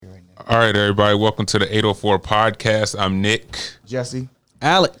All right, everybody, welcome to the 804 podcast. I'm Nick. Jesse.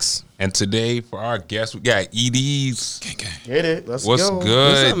 Alex. And today, for our guest, we got Edes. Get it. Let's What's go. good?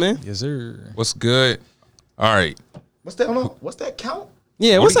 What's up, man? Yes, sir. What's good? All right. What's that? Hold on. What's that count?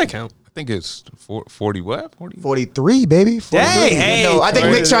 Yeah, what's that count? I think it's 40 what? 40? 43, baby. 43. Hey, No, I think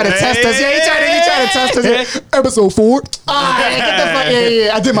Nick tried to test us. Yeah, he tried to test us. Yeah. Episode 4. All right, get the fuck.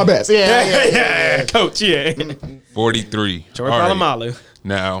 Yeah. I did my best. Yeah. Coach, yeah. 43. Troy All right. Polamalu.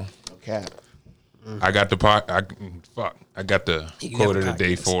 Now, Okay. I got the quote of the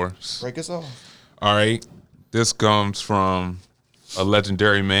day for us. Break us off. All right. This comes from a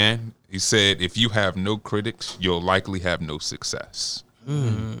legendary man. He said, if you have no critics, you'll likely have no success.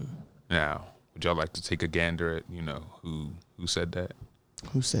 Now, would y'all like to take a gander at, who said that?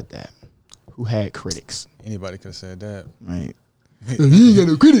 Who said that? Who had critics? Anybody could have said that. Right. He ain't got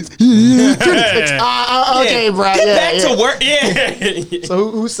no critics. He ain't got critics. Okay, bro. Get back to work. Yeah. So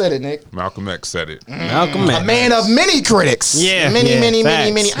who said it, Nick? Malcolm X said it. Malcolm X. A man of many critics. Yeah. Many.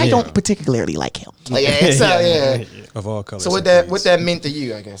 Facts. I don't particularly like him. Yeah. Of all colors. So what that meant to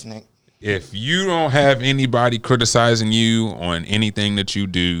you, I guess, Nick? If you don't have anybody criticizing you on anything that you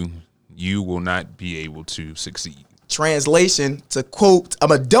do, you will not be able to succeed. Translation to quote, I'm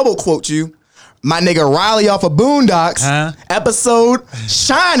going to double quote you. My nigga Riley off of Boondocks, episode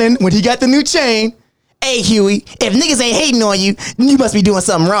Shining, when he got the new chain. Hey, Huey, if niggas ain't hating on you, then you must be doing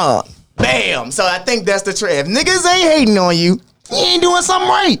something wrong. Bam. So I think that's the trend. If niggas ain't hating on you, you ain't doing something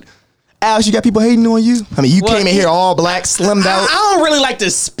right. Alex, you got people hating on you? I mean, you came in here all black, slimmed out. I don't really like to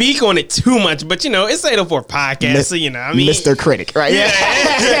speak on it too much, but it's 804 podcast, so I mean. Mr. Critic, right?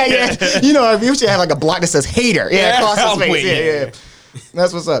 Yeah. You should have like a block that says hater. Yeah, across his face. Yeah.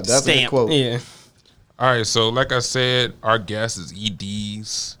 That's what's up. That's a good quote. Yeah. All right, so like I said, our guest is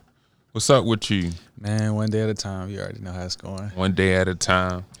EDs. What's up with you? Man, one day at a time. You already know how it's going. One day at a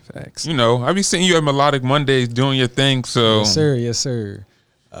time. Facts. I be seeing you at Melodic Mondays doing your thing, so. Yes, sir.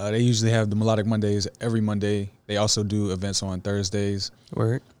 They usually have the Melodic Mondays every Monday. They also do events on Thursdays.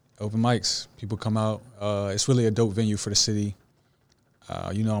 Word. Open mics. People come out. It's really a dope venue for the city.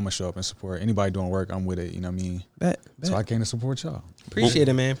 I'm going to show up and support. Anybody doing work, I'm with it. You know what I mean? Bet. So I came to support y'all. Appreciate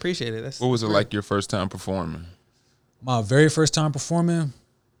it, man. Appreciate it. What was it like your first time performing? My very first time performing,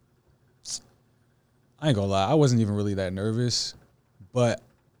 I ain't gonna lie, I wasn't even really that nervous, but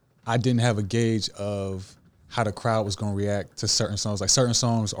I didn't have a gauge of how the crowd was gonna react to certain songs. Like certain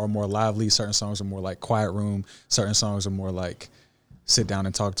songs are more lively, certain songs are more like quiet room, certain songs are more like sit down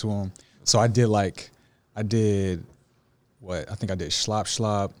and talk to them. So I did Schlop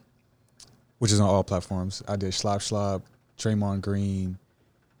Schlop, which is on all platforms. I did Schlop Schlop, Draymond Green,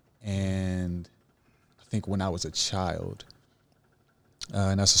 and I think When I Was a Child.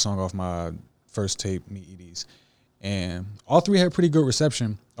 And that's a song off my first tape, Meet Edie's. And all three had pretty good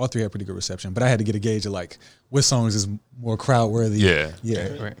reception. But I had to get a gauge of like what songs is more crowd worthy. Yeah.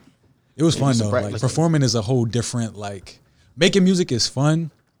 Right. It was fun though. Like performing is a whole different, like making music is fun,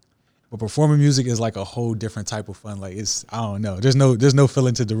 but performing music is like a whole different type of fun. Like I don't know. There's no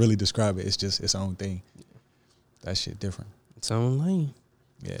feeling to really describe it. It's just its own thing. That shit different. Its own lane.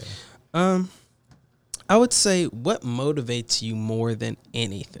 Yeah. I would say, what motivates you more than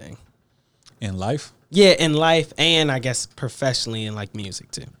anything? In life? Yeah, in life and I guess professionally in like music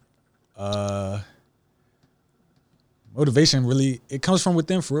too. Motivation really, it comes from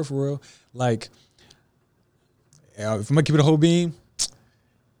within for real. Like, if I'm gonna keep it a whole beam,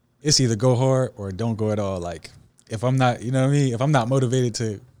 it's either go hard or don't go at all. Like, if I'm not, you know what I mean? If I'm not motivated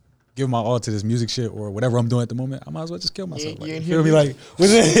to give my all to this music shit or whatever I'm doing at the moment, I might as well just kill myself. Like, you feel me? Like,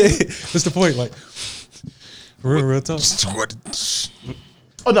 what's the point? Like, real talk.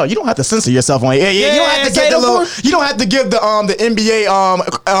 Oh no, you don't have to censor yourself on it. Yeah. You don't have to get the little. You don't have to give the NBA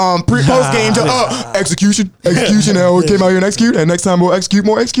post game to execution. And we came out here and execute, and next time we'll execute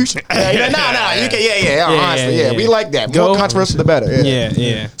more execution. No. You can. Honestly, we like that. More controversy, the better.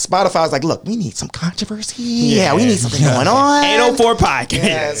 Yeah. Spotify's like, look, we need some controversy. Yeah, we need something going on. 804 podcast.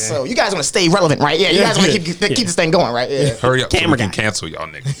 Yeah. So you guys want to stay relevant, right? Yeah. You guys want to keep this thing going, right? Yeah. Hurry up, so we can cancel y'all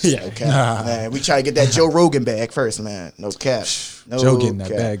niggas. Yeah. Okay. Man, we try to get that Joe Rogan bag first, man. No cap. Joe getting that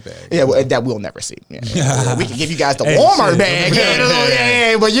bag. Yeah, well, that we'll never see. Yeah. We can give you guys the Walmart bag.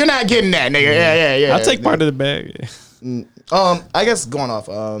 Yeah, but you're not getting that, nigga. Yeah. I'll take part of the bag. I guess going off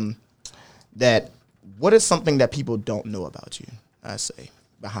that, what is something that people don't know about you? I say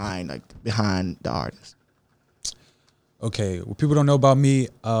behind the artist. Okay, what people don't know about me,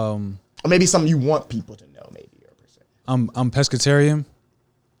 or maybe something you want people to know. Maybe I'm pescatarian,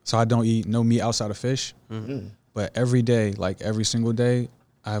 so I don't eat no meat outside of fish. Mm-hmm. But every day, like every single day,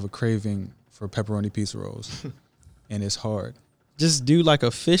 I have a craving for pepperoni pizza rolls, and it's hard. Just do like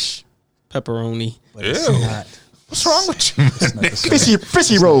a fish pepperoni. But it's Ew. not. What's wrong with you? It's not the same.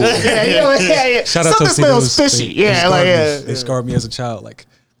 Fishy roll. Yeah. Shout out Something to smells Tito's. fishy. They Yeah, scarred me. yeah. They scarred me as a child, like,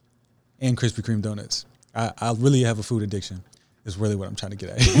 and Krispy Kreme donuts. I really have a food addiction. Is really what I'm trying to get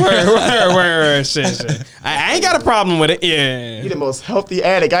at. Word, shit. I ain't got a problem with it. Yeah. You're the most healthy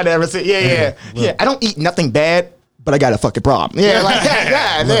addict I've ever seen. Yeah. I don't eat nothing bad, but I got a fucking problem. Yeah, like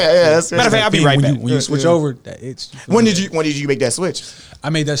yeah. That's, Matter of fact, I'll be right back. When you switch over, it's when did you make that switch?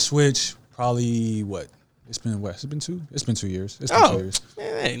 I made that switch probably what? It's been what? It's been 2 years. It's been 2 years.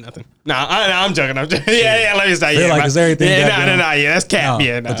 Man, that ain't nothing. Nah, I'm joking. Yeah, let me start. Feel Yeah, like it's everything Yeah, goddamn- yeah, that's cap. No,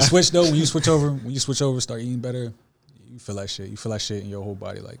 Yeah, nah. But the switch though, when you switch over, start eating better, you feel that shit. You feel that shit in your whole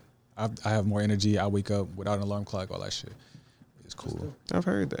body. Like I have more energy. I wake up without an alarm clock. All that shit. It's cool. I've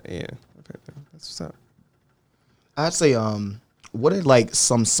heard that. Yeah, I've heard that. That's what's up. I'd say what are like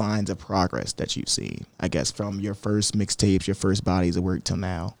some signs of progress that you've seen? I guess from your first mixtapes, your first bodies of work till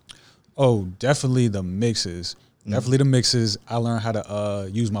now. Oh, definitely the mixes. Definitely the mixes. I learned how to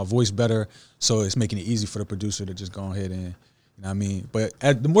use my voice better, so it's making it easy for the producer to just go ahead and, you know what I mean? But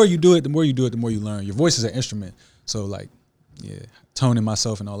the more you do it, the more you learn. Your voice is an instrument, so like, yeah, toning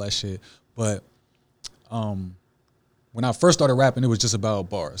myself and all that shit. But when I first started rapping, it was just about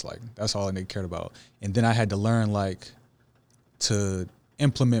bars. Like, that's all I cared about. And then I had to learn, like, to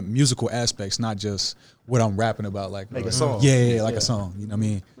implement musical aspects, not just what I'm rapping about. Like, Make a song. Yeah, like a song. You know what I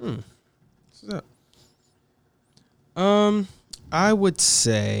mean? What's up? I would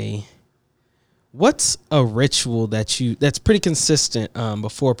say, what's a ritual that's pretty consistent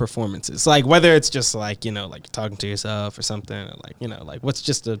before performances? Like whether it's just like, you know, like you're talking to yourself or something, or like, you know, like what's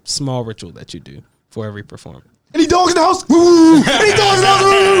just a small ritual that you do for every performance? Any dogs in the house? Woo! Any dogs in the house?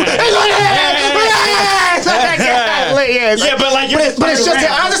 Woo! Yeah, but like, but it's just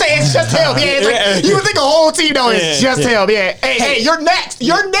him. I was just saying, it's just him. Yeah, it's like you would think a whole team though. It's just him. Yeah. Hey, you're next.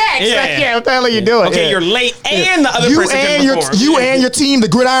 You're next. Yeah, what the hell are you doing? Okay, you're late, and the other person can perform. You and your team, the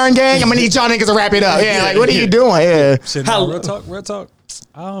Gridiron Gang. I'm gonna need y'all niggas to wrap it up. Yeah, like what are you doing? Yeah. Shit, no, real talk.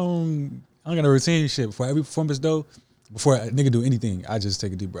 I don't got a routine shit before every performance though. Before a nigga do anything, I just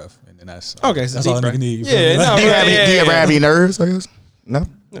take a deep breath, and then that's okay. So that's all a nigga need. Yeah, no, Do you ever have any nerves? I guess no.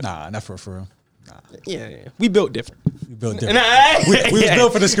 Nah, not for real. Nah, Yeah. We built different. we built different. We was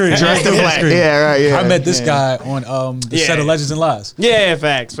built for the screen. Dressed in black. Yeah, right. Yeah. I met this guy on the set of Legends and Lies. Yeah,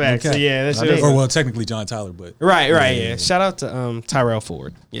 facts. Okay. So yeah, that's Or well, technically John Tyler, but right. Yeah. Shout out to Tyrell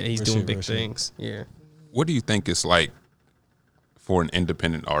Ford. Yeah, he's doing big things. Yeah. What do you think it's like for an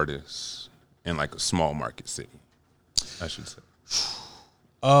independent artist in like a small market city? I should say.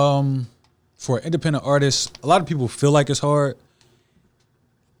 For an independent artist, a lot of people feel like it's hard.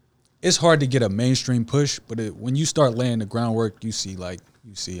 It's hard to get a mainstream push, but when you start laying the groundwork, you see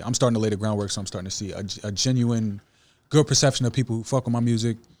I'm starting to lay the groundwork, so I'm starting to see a genuine, good perception of people who fuck with my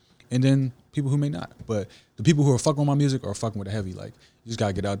music, and then people who may not. But the people who are fucking with my music are fucking with it heavy. Like, you just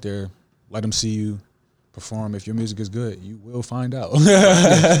gotta get out there, let them see you perform. If your music is good, you will find out.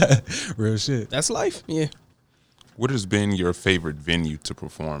 Real shit. That's life. Yeah. What has been your favorite venue to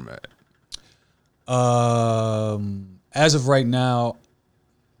perform at? As of right now,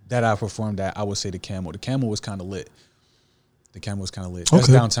 that I performed at, I would say the Camel. The Camel was kind of lit. That's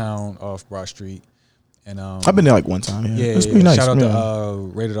Okay. downtown off Broad Street. And I've been there like one time. Yeah, yeah, it's pretty nice. Shout out yeah.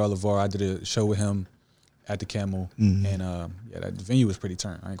 to Rated R LeVar. I did a show with him at the Camel, and that the venue was pretty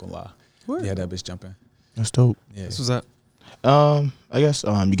turned. I ain't gonna lie. Word. He had that bitch jumping. That's dope. Yeah. This was up. I guess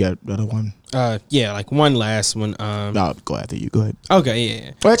you got another one. Yeah, like one last one. No, go after you. Go ahead. Okay,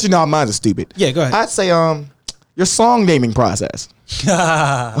 yeah. Well, actually, no, mine's stupid. Yeah, go ahead. I'd say your song naming process.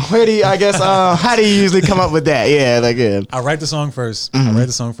 Where do you, I guess how do you usually come up with that? Yeah, like I write the song first.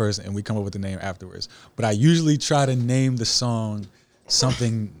 And we come up with the name afterwards. But I usually try to name the song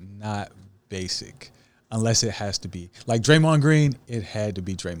something not basic, unless it has to be. Like Draymond Green, it had to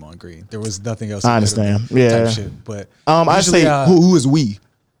be Draymond Green. There was nothing else. I understand. Yeah. Type shit. But I usually, say who is we?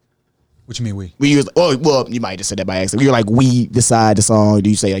 What you mean we? We use well, you might just say that by accident. You're like we decide the song. Do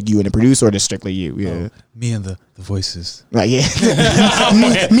you say like you and the producer, or just strictly you? Yeah. Me and the voices. Like yeah,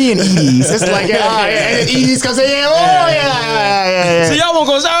 me and Edes. It's like and then Edes comes in. Yeah. So y'all won't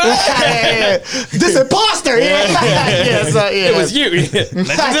go. This imposter. It was you. Legends and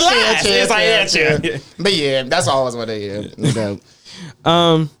Lies. It's like yeah. But yeah, that's all I was wondering.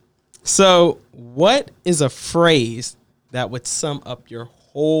 Yeah. So what is a phrase that would sum up your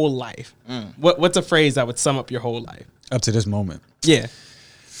whole life? What's a phrase that would sum up your whole life? Up to this moment. Yeah.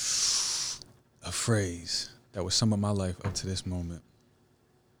 A phrase that would sum up my life up to this moment.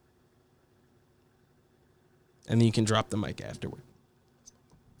 And then you can drop the mic afterward.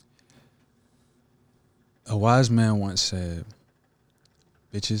 A wise man once said,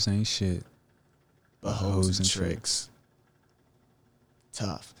 Bitches ain't shit. But hoes and tricks.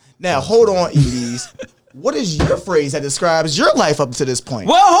 Tough. Now, hold on, Edes. What is your phrase that describes your life up to this point?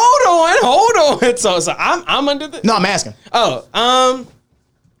 Well, hold on. So I'm under the. No, I'm asking. Oh,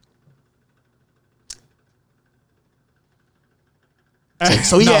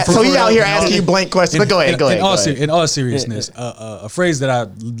 So he out here asking you blank questions. But go ahead. In all seriousness, a phrase that I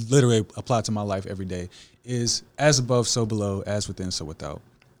literally apply to my life every day is "as above, so below; as within, so without."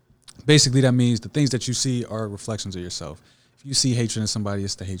 Basically, that means the things that you see are reflections of yourself. If you see hatred in somebody,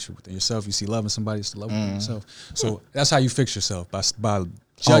 it's the hatred within yourself. You see love in somebody, it's the love within yourself. So that's how you fix yourself, by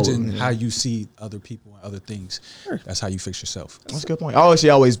judging how you see other people and other things. That's how you fix yourself. That's a good point. I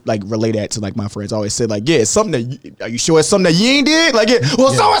always like relate that to like my friends. I always said like, yeah, it's something that are you sure it's something that you ain't did? Like,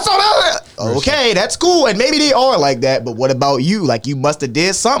 so okay, that's cool. And maybe they are like that, but what about you? Like you must have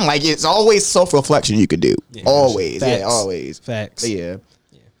did something. Like it's always self-reflection you could do. Yeah, always. Facts. Yeah, always. Facts. But yeah.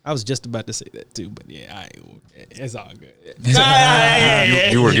 I was just about to say that too, but yeah, it's all good.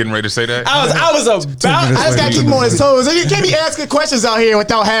 You were getting ready to say that? I was about. I just gotta keep him on his toes. You can't be asking questions out here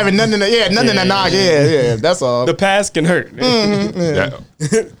without having nothing to knock. Yeah, that's all. The past can hurt, Yeah.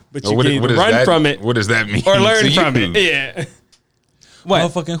 but you can either run from it. What does that mean? Or learn from it. Yeah.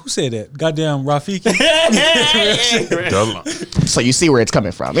 What? Motherfucking, who said that? Goddamn Rafiki. So you see where it's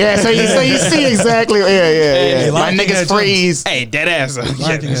coming from. Yeah, so you see exactly. Yeah. My niggas freeze. Hey, dead ass.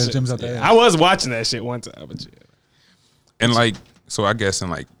 I was watching that shit one time, but yeah. And like, so I guess in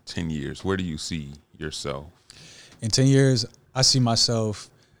like 10 years, where do you see yourself? In 10 years, I see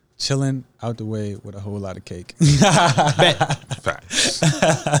myself chilling out the way with a whole lot of cake. Facts.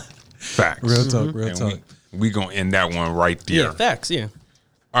 Facts. Real talk. We gonna end that one right there. Yeah, facts. Yeah.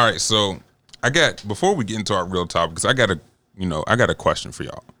 All right, so before we get into our real topics, I got a question for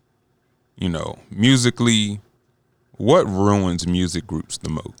y'all. You know, musically, what ruins music groups the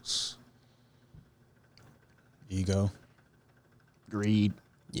most? Ego. Greed.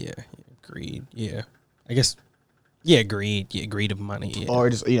 Yeah, greed. Yeah, I guess. Yeah, greed. Yeah, greed of money. Yeah. Or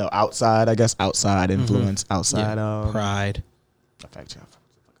just outside. I guess outside influence. Outside pride. Affect you.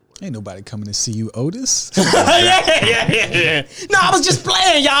 Ain't nobody coming to see you, Otis. Yeah. No, I was just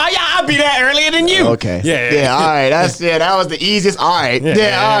playing, y'all. Yeah, I'll be that earlier than you. Okay. Yeah. All right. That was the easiest. All right.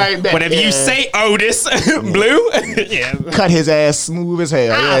 Yeah. All right. Whatever you say, Otis, Blue. Yeah. Cut his ass smooth as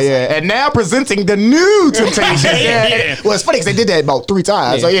hell. Yeah. And now presenting the new Temptations. Yeah. Well, it's funny because they did that about 3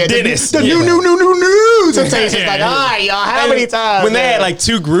 times. So yeah, Dennis. The new Temptations. Like, all right, y'all. How many times? When they had like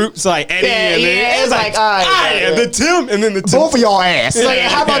 2 groups, like Eddie and then it's like, all right, the Tim and then the Tim. Both of y'all ass. Like,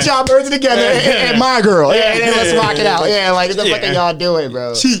 how about y'all merge it together and my girl? Yeah, and then let's rock it out. Yeah, like what the fuck are y'all doing,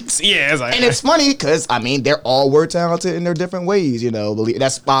 bro? Cheeks. Yeah, it's like, and it's funny because I mean they're all were talented in their different ways.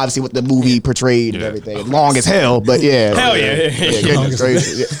 That's obviously what the movie portrayed and everything. Long as hell, but yeah. Hell yeah. Goodness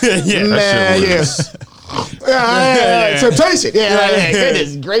gracious. Yeah. Man, yes. Temptation. Yeah,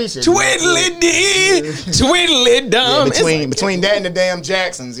 goodness gracious. Twiddly dum. Between that and the damn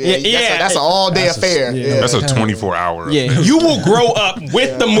Jacksons. That's an all day affair. Yeah. That's a 24-hour. Yeah, you will grow up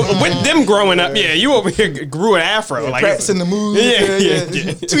with with them growing up. Yeah, you over here grew an afro, like practicing the moves.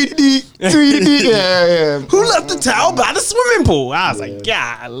 Yeah. Tweety dee. Yeah. Who left the towel by the swimming pool? I was like,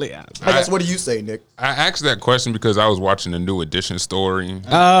 golly. I guess, what do you say, Nick? I asked that question because I was watching the New Edition story.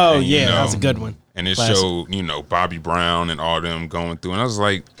 Oh, and, that was a good one. And it showed, Bobby Brown and all them going through. And I was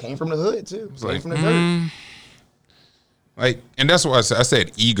like... Came from the hood, too. Came from the dirt. And that's why I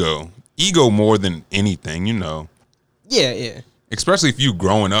said ego. Ego more than anything, Yeah. Especially if you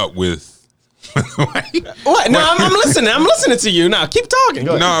growing up with... What? No, I'm listening. I'm listening to you. Now, keep talking.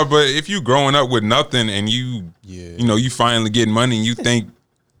 No, but if you growing up with nothing and you finally get money and you think...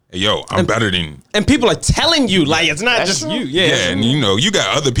 Yo, I'm better than... And people are telling you, like, it's not just you. Yeah, and you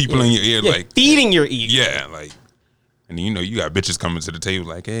got other people in your ear, like... Feeding your ego. Yeah, like... And you got bitches coming to the table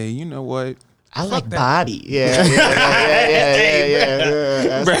like, hey, you know what? I like Bobby. Yeah.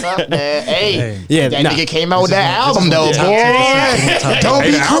 That's tough, man. Hey, that nigga came out with that album, though, boy. Don't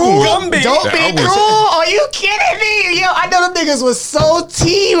be cruel. Don't be cruel. Are you kidding me? Yo, I know them niggas was so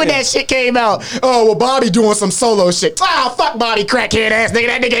T when that shit came out. Oh, well, Bobby doing some solo shit. Fuck Bobby, crackhead ass nigga.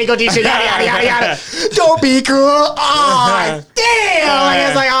 That nigga ain't gonna do shit. Yada. Don't be cruel. Oh, damn.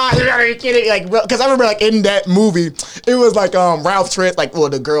 It's like, are you kidding me? Like, because I remember, like, in that movie, it was like Ralph Trent, like,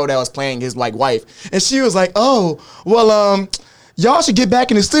 the girl that was playing his, like, wife, and she was like, oh, well, y'all should get back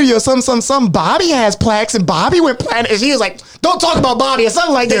in the studio. Some Bobby has plaques, and Bobby went platinum. And she was like, don't talk about Bobby or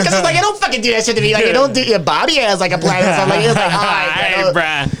something like that. Because it's like, don't fucking do that shit to me. Like, don't do Bobby has like a plaque or something like that. It's like, all right, hey,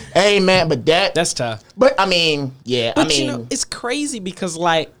 bruh. Hey man, but That's tough. But I mean, yeah, But I mean, you know, it's crazy because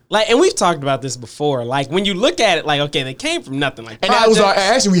like, and we've talked about this before. Like when you look at it, like okay, they came from nothing. Like, and that was projects.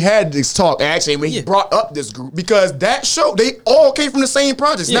 actually we had this talk actually when he brought up this group because that show they all came from the same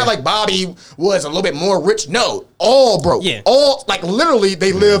projects. It's not like Bobby was a little bit more rich. No, all broke. Yeah. All like literally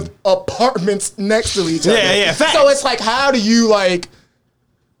they lived apartments next to each other. Yeah, facts. So it's like, how do you like?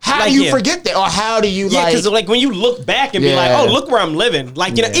 How Like, do you forget that, or how do you Yeah, like? because like when you look back and be like, Yeah. oh, look where I'm living.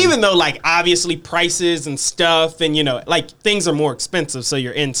 Like, you know, even though like obviously prices and stuff and, you know, like things are more expensive. So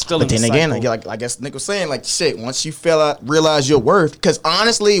you're still But in then the again, cycle. like I guess Nick was saying, like shit. Once you realize your worth, because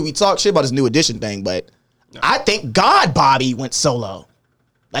honestly, we talk shit about this New Edition thing, but I think God Bobby went solo.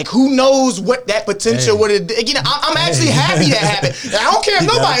 Like who knows what that potential would have? You know, I'm actually happy that happened. And I don't care if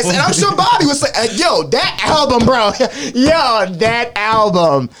nobody said. I'm sure Bobby was like, "Yo, that album, bro. Yo, that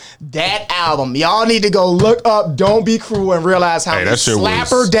album. Y'all need to go look up. Don't Be Cruel and realize how many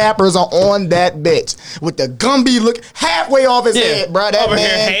slapper dappers are on that bitch with the Gumby look halfway off his head, bro. That Over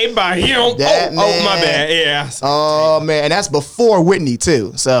man. here, hey, by him. Oh, my bad. Yeah. Oh man, and that's before Whitney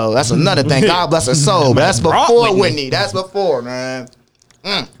too. So that's another thing. God bless her soul, but that's before Whitney. That's before, man.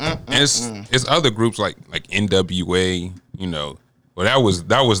 It's other groups like NWA, you know. Well, that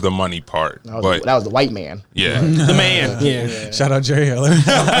was the money part. That But was the white man. yeah, The man. Yeah. Shout out Jerry Heller.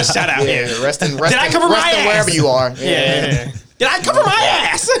 Shout out. Yeah, Yeah. resting Did I cover my ass? wherever you are. Yeah. Did I cover my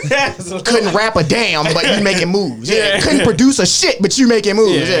ass? Couldn't rap a damn, but you making moves. Yeah. Couldn't produce a shit, but you making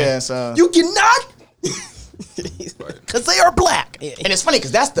moves. Yeah. So You cannot. Because they are black. and it's funny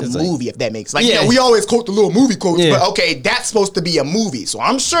because that's the movie, if that makes like you Yeah. know, we always quote the little movie quotes, Yeah. but okay, that's supposed to be a movie. So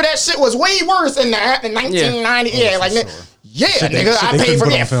I'm sure that shit was way worse in 1990. Yeah, like yeah, nigga, I paid for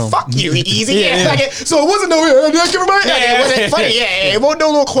that. Fuck you, easy. Yeah, like, so it wasn't no. Did I give him my? Yeah, it wasn't funny. Yeah, it wasn't no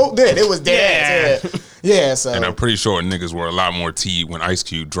little quote then. It was dead. Yeah, so. and I'm pretty sure niggas were a lot more tea when Ice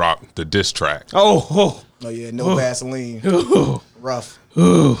Cube dropped the diss track. Oh yeah, no Vaseline. Rough.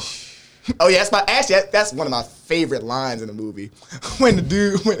 Oh yeah, that's one of my favorite lines in the movie. When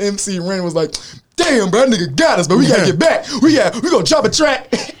MC Ren was like, "Damn, bro, that nigga got us, but we gotta get back. We gonna drop a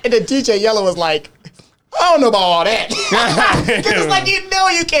track." And then DJ Yellow was like, "I don't know about all that." Because it's like, you know,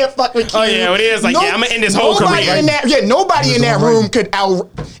 you can't fuck with Cube. Oh yeah, it is like, yeah, I'm gonna end this whole career. Nobody in that room could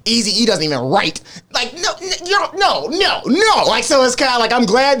out. Eazy-E doesn't even write. Like no. Like so, it's kind of like I'm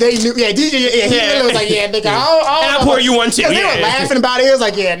glad they knew. Yeah, DJ. Yeah, he literally was like, "Yeah, nigga, I And I pour you one too. They were laughing about it. It was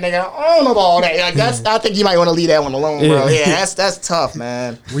like, "Yeah, nigga, I don't know about all that." Like I think you might want to leave that one alone, bro. Yeah, that's tough,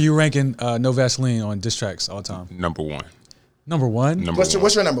 man. Were you ranking No Vaseline on diss tracks all time? Number one. Number one?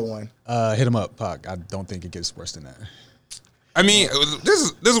 What's your number one? Hit 'em Up, Pac. I don't think it gets worse than that. I mean,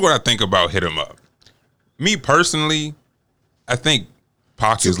 this is what I think about Hit 'Em Up. Me personally, I think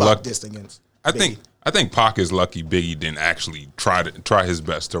Pac is lucky. I think Pac is lucky Biggie didn't actually try his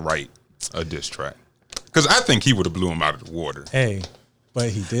best to write a diss track, because I think he would have blew him out of the water. Hey, but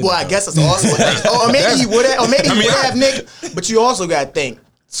he did. Well, I guess it's also a thing. Or maybe he would have. Or maybe he would have, Nick. But you also got to think.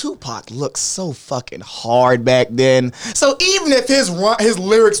 Tupac looked so fucking hard back then. So even if his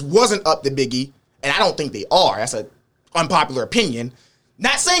lyrics wasn't up to Biggie, and I don't think they are, that's an unpopular opinion.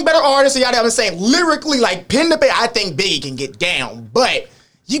 Not saying better artists, I'm saying lyrically, like pen to paper, I think Biggie can get down. But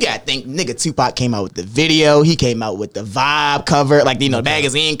you gotta think, nigga, Tupac came out with the video, he came out with the Vibe cover, like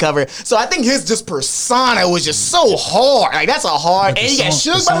magazine cover. So I think his just persona was just so hard. Like that's a hard. And he got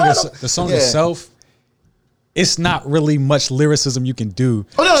shook by the song itself. It's not really much lyricism you can do.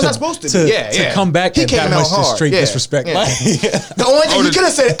 Oh no, it's not supposed to be. To come back and that much just straight disrespect. Yeah. The only thing he could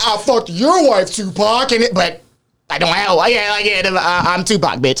have said, "I fucked your wife, Tupac," but I don't have. I'm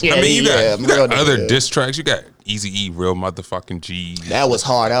Tupac, bitch. Yeah, I mean, you got other nigga. diss tracks. You got Eazy-E, Real Motherfucking G. That was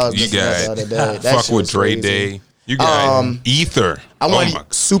hard. That was You just the other day. got That Fuck shit with was Dre crazy. Day. You got Ether. I want my-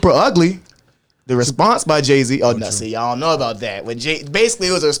 Super Ugly. The response by Jay-Z. Oh, no, see, y'all don't know about that. When basically,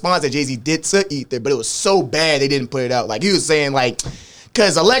 it was a response that Jay-Z did to Ether, but it was so bad they didn't put it out. Like, he was saying, like,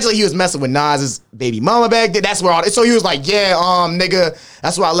 because allegedly he was messing with Nas's baby mama back then. That's where all. So he was like, "Yeah, nigga,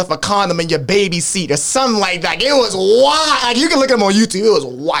 that's why I left a condom in your baby seat," or something like that. It was wild. Like, you can look at him on YouTube. It was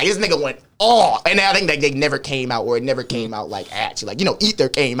wild. This nigga went off. And I think that they never came out, or it never came out, like, actually. Like, you know, Ether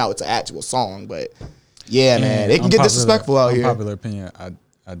came out. It's an actual song, but, yeah, man. They can get disrespectful out here. Unpopular opinion,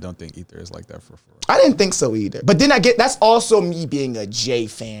 I don't think Ether is like that for real. I didn't think so either. But then that's also me being a Jay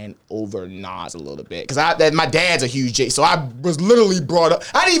fan over Nas a little bit. Because my dad's a huge Jay. So I was literally brought up.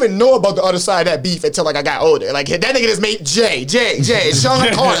 I didn't even know about the other side of that beef until like I got older. Like that nigga just made Jay,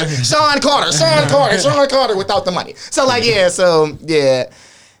 Sean Carter without the money. So like, yeah.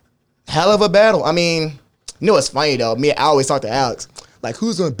 Hell of a battle. I mean, you know what's funny though? I always talk to Alex. Like,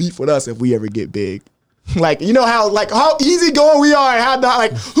 who's going to beef with us if we ever get big? Like, you know how easy going we are and how not,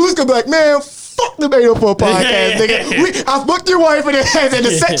 like, who's gonna be like, man, fuck the Beta for a podcast, nigga. I booked your wife and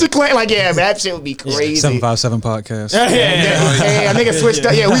the set you claim. Like, yeah, man, that shit would be crazy. 757 podcast. Yeah, nigga switched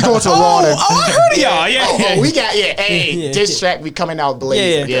up. Yeah, we going to the water. I heard of y'all. Yeah, we got, this track be coming out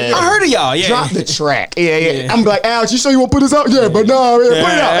blazing. Yeah. I heard of y'all. Yeah. Drop the track. Yeah. I'm like, Alex, you sure you want to put this out? Yeah, but no, put it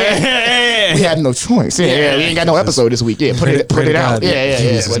out. We had no choice. Yeah, we ain't got no episode this week. Yeah, put it out. Yeah.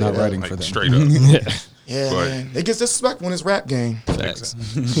 He's not writing for that. Straight up. Yeah, man. Niggas disrespect when it's rap game. Facts.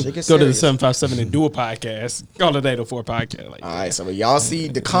 Go to the 757 and do a podcast. Call it 804 podcast. Like, all right, so y'all see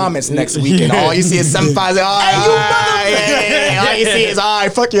the comments next week, and all you see is 757. All you see is, all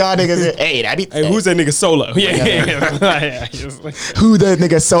right, fuck y'all niggas. Hey, who's that nigga Solo? Yeah. Who that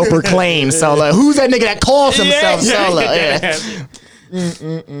nigga self-proclaimed Solo? Who's that nigga that calls himself Solo?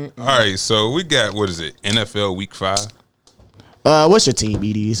 All right, so we got, what is it, NFL Week 5? What's your team,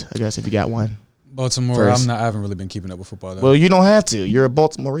 EDs? I guess if you got one. Baltimore. First. I haven't really been keeping up with football though. Well, you don't have to. You're a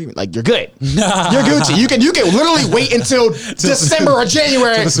Baltimore Raven. Like, you're good. You're Gucci. You can literally wait until December or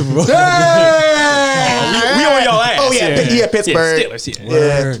January. To the Super Bowl. we on y'all ass. Oh yeah, Pittsburgh. Steelers.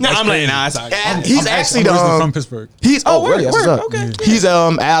 Yeah. No, I'm laying eyes. He's actually from Pittsburgh. He's word, yes, okay. He's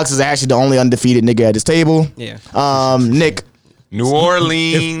Alex is actually the only undefeated nigga at his table. Yeah. Nick. New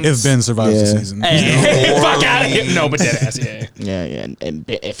Orleans. If Ben survives the season. Hey, fuck out of here. No, but that ass, Yeah. And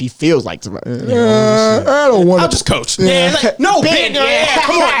if he feels like, I don't want to. I'll just coach. Yeah. Like, no, Ben. Come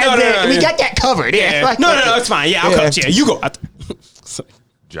on. No. We got that covered. Yeah. Like, no, it's fine. Yeah, I'll coach. Yeah, you go.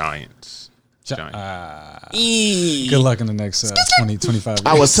 Giants. Good luck in the next 25 years.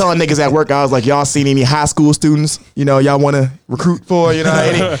 I was telling niggas at work, I was like, y'all seen any high school students, y'all want to recruit for, any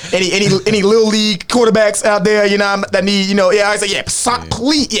little league quarterbacks out there, that need, I said,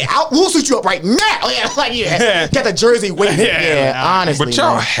 please, we'll suit you up right now. Got the jersey waiting. Honestly. But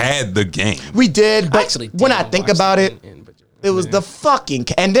y'all had the game. We did, but when I think about it, it was the fucking,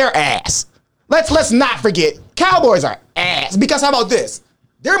 and their ass. Let's not forget, Cowboys are ass, because how about this?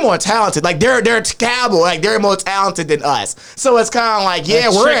 They're more talented. Like, they're Cowboy. Like, they're more talented than us. So it's kind of like,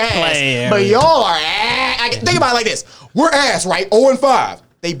 we're ass. But y'all are ass. Think about it like this. We're ass, right? 0-5.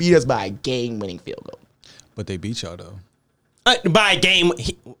 They beat us by a game-winning field goal. But they beat y'all, though. By a game,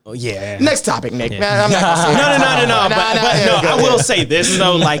 Next topic, Nick. Yeah. I'm not gonna say No. I will say this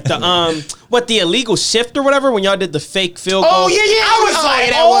though, like the illegal shift or whatever when y'all did the fake field goal. Oh yeah. I was like,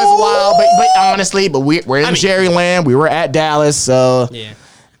 that was wild. But honestly, we're in Jerry land. We were at Dallas, so yeah.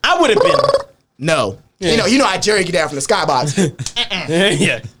 I would have been no. Yeah. You know how Jerry get down from the skybox.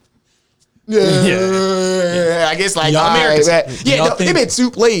 Yeah. I guess like Americans. They made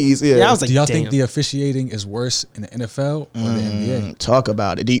 2 plays. Yeah. I was like, do y'all think the officiating is worse in the NFL or the NBA? Talk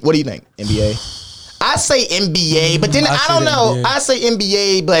about it. What do you think? NBA? I say NBA, but then I don't know. NBA. I say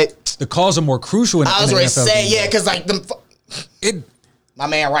NBA, but the calls are more crucial in the NFL. I was ready to say, because like my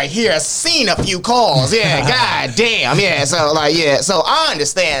man right here has seen a few calls. Yeah, god damn. Yeah, so I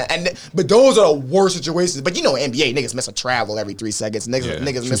understand. But those are the worst situations. But NBA, niggas miss a travel every 3 seconds.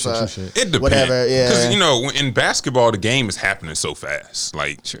 Niggas miss a it depends. Whatever. Yeah. Because in basketball, the game is happening so fast.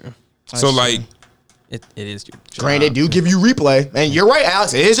 Like, true. So like. It is true. Granted, they do give you replay, and you're right,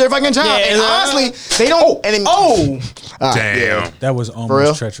 Alex. It is your fucking job. Yeah, and honestly, they don't. Damn, that was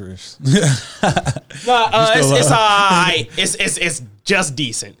almost treacherous. It's alright. It's just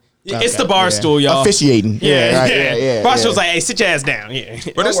decent. Okay, it's the bar stool, y'all. Officiating. Yeah. Bar stool's like, hey, sit your ass down. Yeah.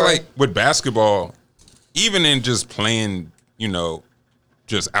 But it's like with basketball, even in just playing,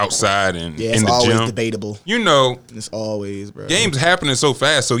 just outside and in the always gym, debatable. It's always, bro. Games happening so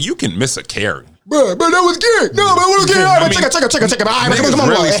fast, so you can miss a carry. Bro, that was good. No, but what was good? All right, check it. All right, come on.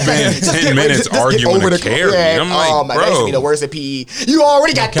 Really spend 10 minutes arguing a carry. I'm like, bro. That used to be the worst at PE. You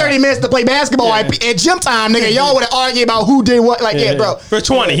already got 30 minutes to play basketball at gym time, nigga. Y'all would have argued about who did what. Like, bro. For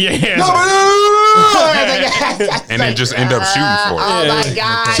 20, No. And then just end up shooting for it. Oh, my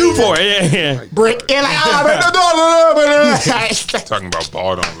God. Shoot for it, yeah. Brick. And like, talking about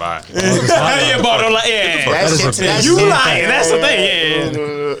ball don't lie. Ball don't lie. Yeah. You lying. That's the thing, yeah.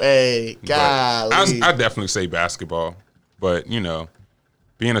 Hey, God. I definitely say basketball, but being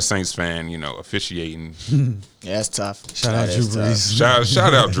a Saints fan, officiating. Yeah, that's tough. Shout out Drew Brees.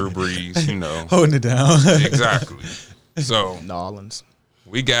 Shout out Drew Brees. Holding it down. Exactly. So Nolans.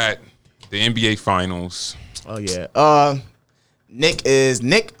 We got the NBA Finals. Oh yeah. Nick.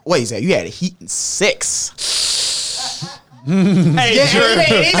 What is that? You had a Heat in 6. Hey,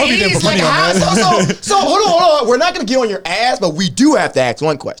 so hold on. We're not gonna get on your ass, but we do have to ask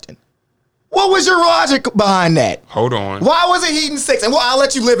one question. What was your logic behind that? Hold on. Why was it Heat in 6? And I'll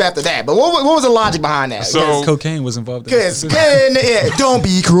let you live after that. But what was the logic behind that? So cocaine was involved. Because don't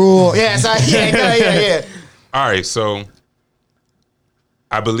be cruel. Yeah, so, yeah. all right, so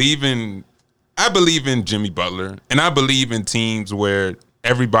I believe in Jimmy Butler, and I believe in teams where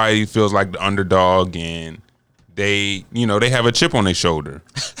everybody feels like the underdog and they have a chip on their shoulder.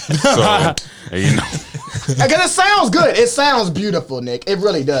 So, Because it sounds good. It sounds beautiful, Nick. It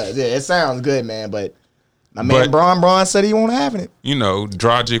really does. Yeah, it sounds good, man. But my man Braun said he won't have it.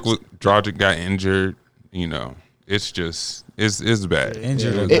 Dragic got injured. It's just it's bad.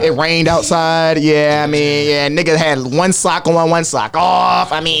 Injured. It rained outside. Yeah, I mean, nigga had one sock on, one sock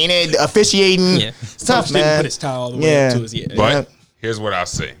off. I mean, officiating. Yeah. It's tough, Coach didn't man. put his towel all the way up to his But here's what I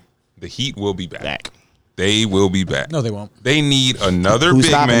say: the Heat will be back. They will be back. No, they won't. They need another Who's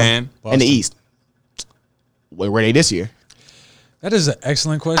big stopping man them? In the East. Where were they this year? That is an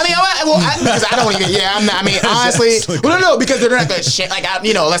excellent question. I mean, because I don't even. Yeah, I'm not. I mean, honestly, no, because they're not gonna shit like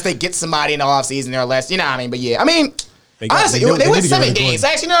unless they get somebody in the offseason or less. You know what I mean? But yeah, I mean, honestly, they went 7 games.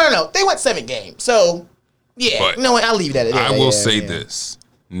 Actually, no, they went 7 games. So yeah, But no, I'll leave that. I will say this: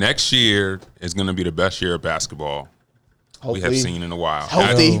 next year is going to be the best year of basketball we have seen in a while.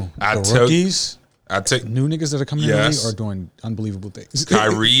 Healthy. The rookies, I take new niggas that are coming in the league are doing unbelievable things.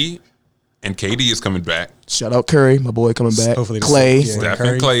 Kyrie and KD is coming back. Shout out Curry, my boy, coming back. Hopefully Clay,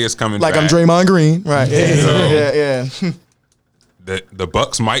 Stephen Clay is coming like back. I'm Draymond Green, right? Yeah. The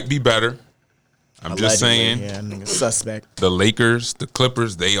Bucks might be better. I'm just saying. Yeah, nigga, suspect. The Lakers, the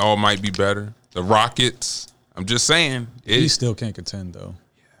Clippers, they all might be better. The Rockets. I'm just saying. He still can't contend though.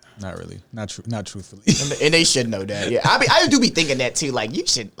 Not really. Not truthfully. And they should know that. Yeah, I do be thinking that too. Like you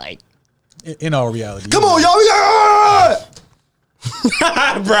should like. In all reality. Come on, y'all.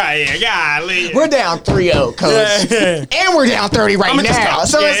 Brian, golly. We're down 3-0, coach. And we're down 30 right now.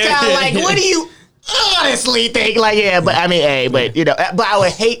 So it's kind of like, what do you honestly think? Like, yeah, but I mean, hey, but but I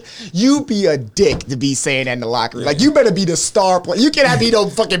would hate you be a dick to be saying that in the locker room. Like, you better be the star player. You cannot be no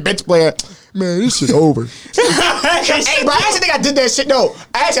fucking bench player. Man, this shit over. Hey, but I actually think I did that shit. No,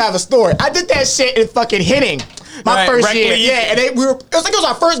 I actually have a story. I did that shit in fucking hitting. My first year, yeah, and it was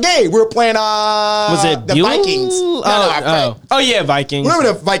our first game. We were playing was it the Buell? Vikings. Oh yeah, Vikings. Whatever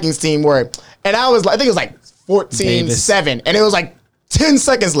the Vikings team were, and I think it was like 14-7, and it was like 10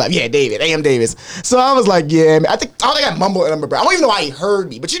 seconds left. Yeah, A.M. Davis. So I was like, yeah, man, I don't think I mumbled a number. I don't even know why he heard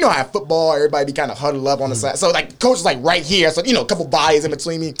me, but you know how football, everybody be kind of huddled up on the side. So like, coach was like right here, so a couple bodies in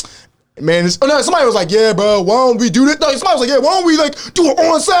between me. Man, somebody was like, yeah, bro, why don't we do this? No, somebody was like, yeah, why don't we like do an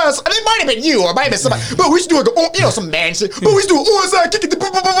onside? And it might have been you or it might have been somebody, but we should do like some man shit. But we should do an onside kick it,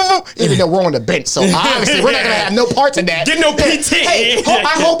 even though we're on the bench. So obviously we're not gonna have no parts in that. Get no PT. Hey,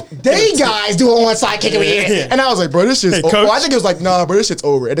 I hope they guys do an onside kick it. And I was like, bro, this shit's over. Well, I think it was like, nah, bro, this shit's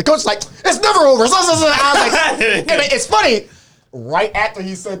over. And the coach was like, it's never over. So I was like, and it's funny. Right after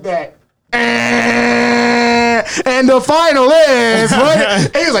he said that, and the final is,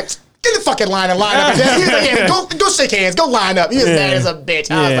 and he was like, get the fucking line up. He was like, yeah, go shake hands, go line up. He was mad as a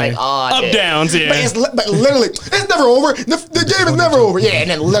bitch. I was like, oh, up downs, yeah. But literally, it's never over. The game is never over. Yeah, and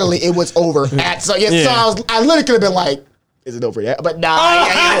then literally it was over. So I literally could have been like, is it over yet? But nah,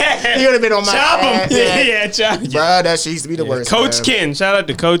 he would have been on my chop ass. him. Yeah, chop him. Bro, that shit used to be the worst. Coach man. Ken, shout out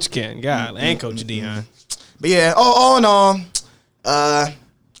to Coach Ken, God, and Coach Dion. But yeah, all in all,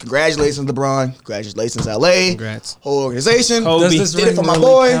 congratulations, LeBron. Congratulations, LA. Congrats. Whole organization. Kobe. Does this did it for my really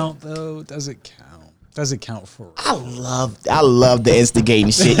boy. count, though? Does it count? Does it count for? I love the instigating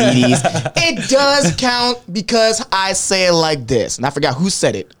shit, Edie's. It does count because I say it like this, and I forgot who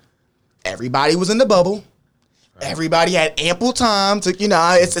said it. Everybody was in the bubble. Everybody had ample time to,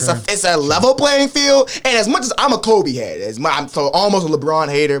 it's a level playing field. And as much as I'm a Kobe head, I'm so almost a LeBron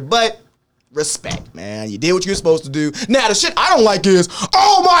hater, but respect, man. You did what you were supposed to do. Now, the shit I don't like is,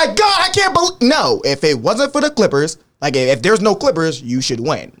 oh my God, I can't believe. No, if it wasn't for the Clippers, like if there's no Clippers, you should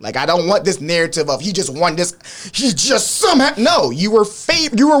win. Like I don't want this narrative of he just won this. He just somehow. No, you were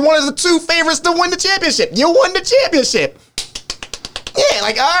one of the 2 favorites to win the championship. You won the championship. Yeah,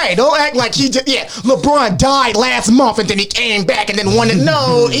 like, all right, don't act like LeBron died last month and then he came back and then won it.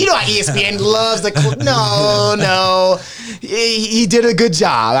 No, you know how ESPN loves no. He did a good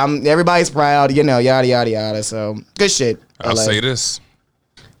job. Everybody's proud, yada, yada, yada. So, good shit. I'll say this.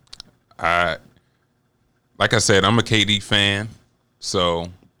 Like I said, I'm a KD fan, so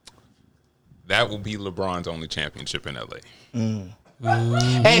that will be LeBron's only championship in LA.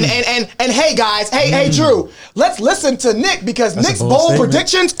 And hey guys, hey Drew, let's listen to Nick because Nick's bold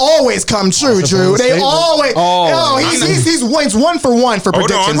predictions always come true. Drew, they always. He's 1 for 1 for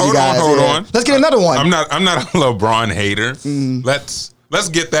predictions. You guys, hold on. Let's get another one. I'm not a LeBron hater. let's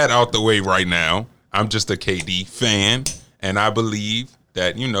get that out the way right now. I'm just a KD fan, and I believe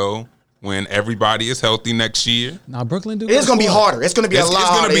that, when everybody is healthy next year. Nah, Brooklyn do. It's gonna be harder. It's gonna be a lot. It's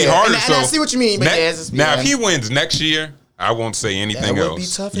gonna be harder. And I see what you mean. But Now, if he wins next year, I won't say anything that else. would be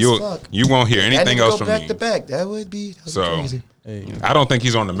tough as fuck. You won't hear anything else from back me. to back. That would be crazy. I don't think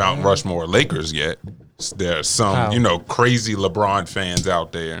he's on the Mount Rushmore Lakers yet. There's some, crazy LeBron fans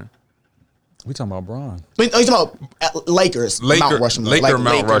out there. We talking about Bron. You talking about Lakers? Mount Rushmore. Laker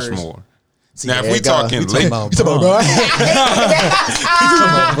Mount Lakers. Rushmore. See, Now, if we talking Lakers, Yo, I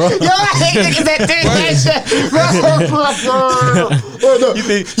hate niggas that did that shit.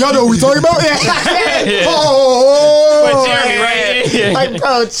 Y'all know what we talking about? Like,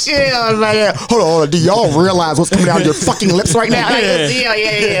 bro, chill, man. Hold on. Do y'all realize what's coming out of your fucking lips right now?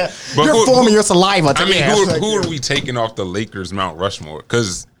 Yeah. But You're forming your saliva. I mean, who are we taking off the Lakers Mount Rushmore?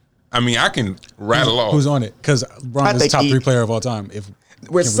 Because, I mean, I can rattle off. Who's on it? Because Bron is top 3 player of all time. If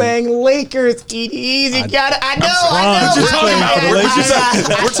we're saying Lakers, easy. Got it. I know.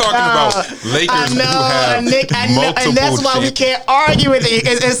 We're talking about Lakers who have Nick, multiple and that's why we can't argue with it.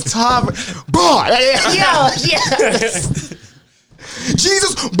 It's tough. Bro, yeah.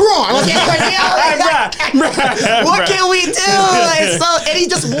 Jesus, bro. What can we do? And he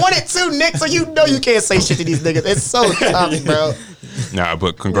just won it too, Nick. So you can't say shit to these niggas. It's so tough, bro. Nah,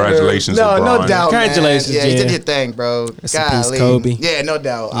 but congratulations, no, LeBron. no doubt. Congratulations, man. Yeah, you did your thing, bro. Rest in peace, Kobe. Yeah, no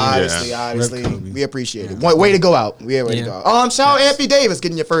doubt. Obviously, Kobe. we appreciate it. Way to go out. Way to go. Shout out Anthony Davis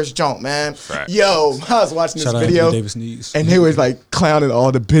getting your first jump, man. Right. Yo, I was watching this Shout out video, Anthony Davis knees. and they was like clowning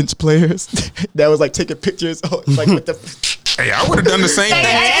all the bench players that was like taking pictures, like with the. Hey, I would have done the same thing.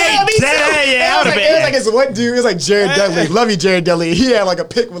 It was like this one dude. It was like Jared Dudley. Love you, Jared Dudley. He had like a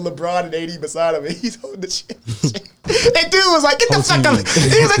pic with LeBron and AD beside him, and he's holding the shit. That dude was like, "Get the fuck up!" He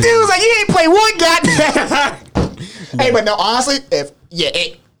was like, "Dude was like, you ain't play one goddamn." Hey, but no, honestly, it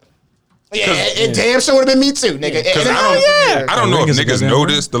damn sure would have been me too, nigga. Because I don't know if niggas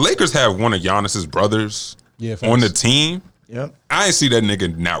noticed. The Lakers have one of Giannis's brothers on the team. Yep. I ain't see that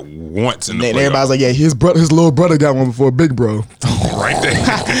nigga not once in the playoffs. Everybody's like, yeah, his little brother got one before Big Bro. Right there.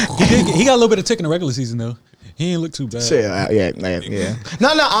 He got a little bit of tick in the regular season though. He ain't look too bad. Shit, yeah. No,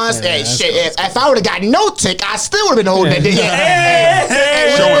 honestly, if I would have got no tick, I still would have been holding that dick.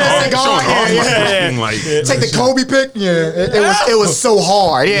 Take the Kobe pick. Yeah, it was so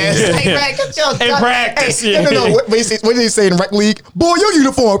hard. Yeah, in practice. No. What did he say in rec league? Boy, your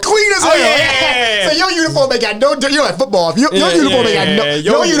uniform clean as hell. So your uniform ain't got no. You're at football. Your uniform ain't got no.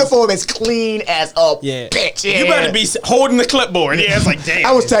 Your uniform is clean as a bitch. You better be holding the clipboard. Yeah, it's like damn.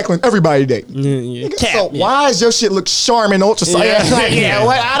 I was tackling everybody today. So why does your shit look Charmin ultrasound?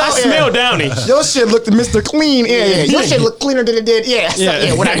 I smell Downy. Your shit looked Mr. Clean. Yeah. Your shit looked cleaner than it did.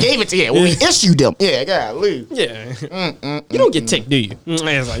 Yeah. When I gave it to you, when we issued them. Yeah, golly. Yeah. You don't get tick, do you? It's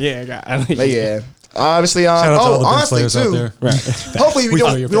like, God. But yeah. Obviously, honestly too. Right. Hopefully we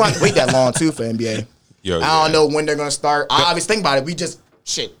don't have to wait that long too for NBA. Yo, I don't know when they're gonna start. Obviously, think about it.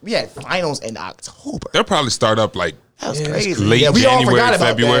 We had finals in October. They'll probably start up like That was crazy. late We all January, forgot about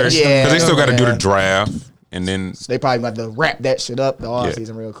February. that. Yeah, Because they still got to do the draft. And then they probably got to wrap that shit up the off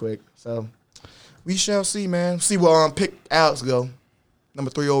season real quick. So we shall see, man. See where pick Alex go.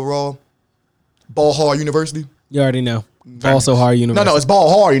 Number 3 overall. Ball Hall University. You already know. Ball so hard university. No, it's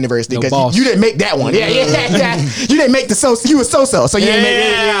Ball Hard University because you didn't make that one. Yeah. You didn't make the you was so. So you didn't make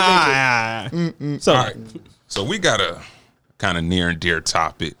it. So, all right. So we got a kind of near and dear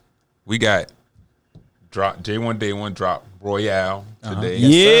topic. We got J1 Day 1 drop Royale today.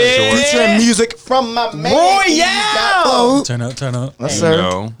 Featuring music from my man Royale. Turn up. Yes,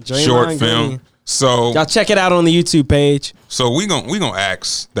 sir. Short film. So y'all check it out on the YouTube page. So we gonna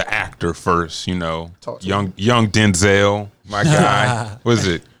ask the actor first, young Denzel, my guy. What is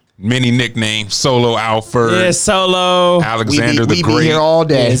it? Many nicknames, Solo Alfred. Yeah, Solo. Alexander the we Great. We be here all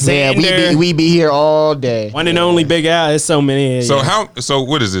day. Yeah, we be here all day. One and only Big Al. There's so many. So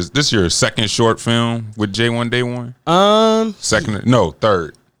what is this? This your second short film with J1 Day 1?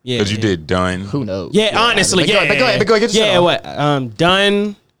 Third. Yeah. Because you did Done. Who knows? Yeah, honestly, Go ahead, get your shit off. what?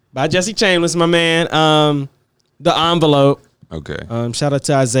 Done by Jesse Chambers, my man. The Envelope. Okay. Shout out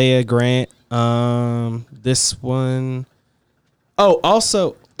to Isaiah Grant. This one. Oh,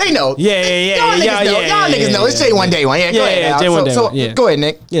 also. They know. Yeah. Y'all niggas know. It's J1 Day 1. Yeah, go ahead. J1 Day 1. Yeah. Go ahead,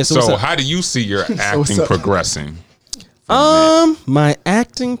 Nick. Yeah. So how do you see your acting progressing? My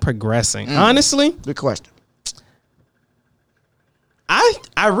acting progressing. Honestly, Good question.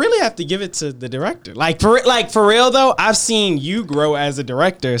 I really have to give it to the director. Like for real though, I've seen you grow as a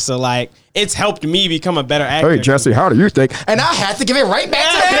director, so like it's helped me become a better actor. Hey Jesse, how do you think? And I had to give it right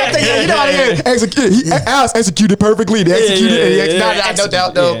back to him. You know how to execute. Alex executed perfectly. They executed. No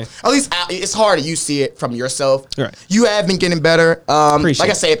doubt though. Yeah. At least it's hard you see it from yourself. Right. You have been getting better. Appreciate like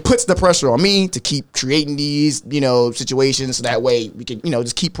I said, it puts the pressure on me to keep creating these situations so that way we can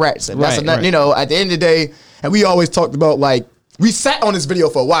just keep practicing. That's Right, another, at the end of the day, and we always talked about like. We sat on this video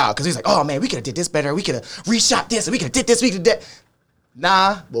for a while because he's like, oh man, we could have did this better. We could have reshot this. And we could have did this. We could have did that.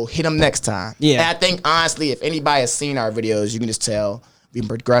 Nah, we'll hit him next time. Yeah. And I think, honestly, if anybody has seen our videos, you can just tell we've been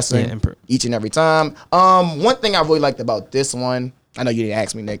progressing each and every time. One thing I really liked about this one, I know you didn't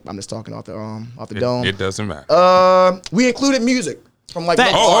ask me, Nick, but I'm just talking off the dome. It doesn't matter. We included music from like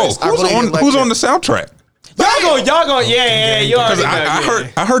who's on the soundtrack? Y'all going, yeah, you already know.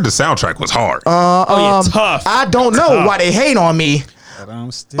 I heard the soundtrack was hard. Tough. I don't know why they hate on me, but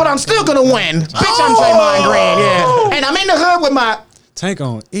I'm still gonna win. Bitch, I'm Draymond Green, yeah. And I'm in the hood with my tank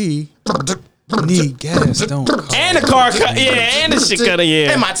on E. Need gas, don't call. And the car cut, and the shit cutter,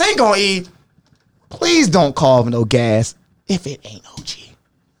 And my tank on E. Please don't call for no gas if it ain't OG.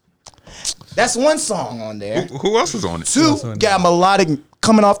 That's one song on there. Who else is on it? Two got melodic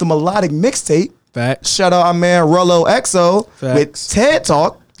coming off the melodic mixtape. Facts. Shout out our man Rollo XO with TED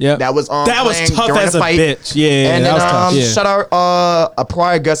Talk. Yeah, that was tough as a bitch. Yeah, and that was tough. Yeah. Shout out a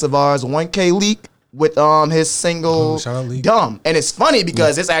prior guest of ours, 1K Leak, with his single Dumb. And it's funny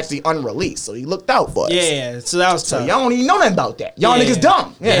because it's actually unreleased, so he looked out for us. Yeah, so that was tough. So y'all don't even know nothing about that. Y'all niggas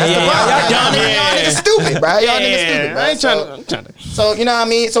dumb. That's the problem. Y'all niggas stupid, bro. Y'all niggas stupid, bro. I ain't trying to. So you know what I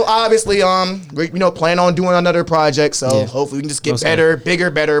mean? So obviously, we plan on doing another project. So hopefully we can just get better,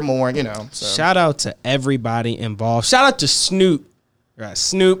 bigger, better, more. So. Shout out to everybody involved. Shout out to Snoop. Right,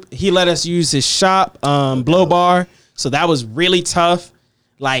 Snoop. He let us use his shop, Blow Bar. So that was really tough.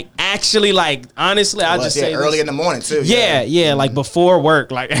 Like actually, like honestly, I'll just say early in the morning too. Yeah, like before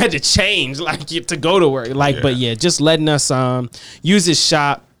work, like I had to change, like to go to work, but just letting us use his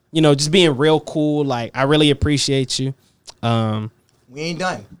shop, just being real cool. Like I really appreciate you. We ain't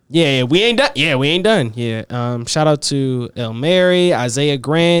done. Yeah, we ain't done. Yeah, we ain't done. Yeah. Shout out to El Mary, Isaiah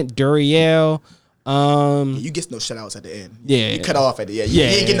Grant, Duriel. You get no shout outs at the end. Yeah, you cut off at the end. You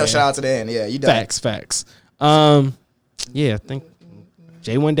ain't get no shout outs at the end. Yeah, you done. Facts. I think.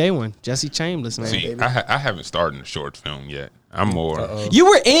 J1 Day 1, Jesse Chambers, man. See, I haven't started a short film yet. I'm more. You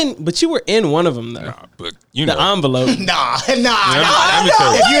were in one of them though. Nah, but the envelope. Nah.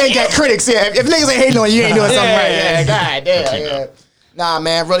 If you ain't got critics, if niggas ain't hating on you, ain't doing something right. Yeah, god damn. Yeah. Nah,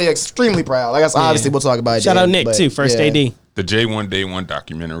 man, really extremely proud. Like obviously we'll talk about it. Shout out Nick too, first AD. The J1 Day 1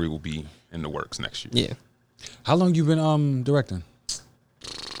 documentary will be in the works next year. Yeah. How long you been directing?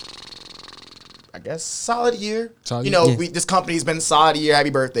 I guess solid year. This company's been solid year. Happy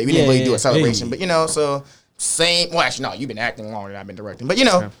birthday. We didn't really do a celebration, but so same. Well, actually, no, you've been acting longer than I've been directing, but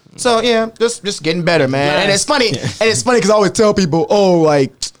so yeah, just getting better, man. Yes. And it's funny, because I always tell people, I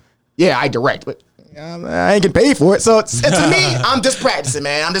direct, but I ain't getting paid for it. So to me, I'm just practicing,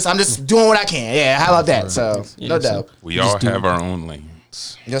 man. I'm just doing what I can. Yeah, how about that? So no doubt. We all have our own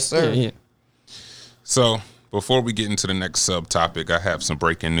lanes. Yes, sir. Yeah. So. Before we get into the next subtopic, I have some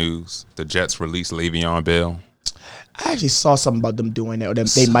breaking news. The Jets released Le'Veon Bell. I actually saw something about them doing that, or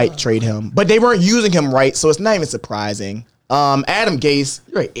they might trade him, but they weren't using him right, so it's not even surprising. Adam Gase,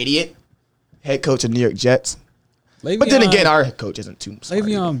 you're an idiot, head coach of New York Jets. But then again, our head coach isn't too smart.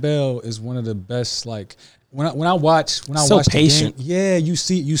 Le'Veon Bell is one of the best. Like when I watch patient. The game, you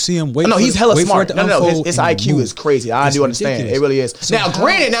see him wait. No, he's hella smart. No, his IQ is crazy. I do understand. It really is. So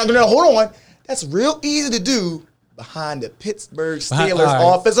granted, hold on. That's real easy to do behind the Pittsburgh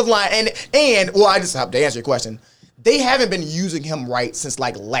Steelers offensive line. And I just have to answer your question. They haven't been using him right since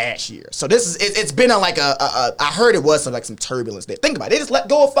like last year. So it's been on like I heard it was some turbulence there. Think about it. They just let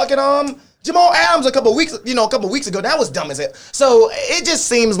go of fucking Jamal Adams a couple weeks ago. That was dumb as hell. So it just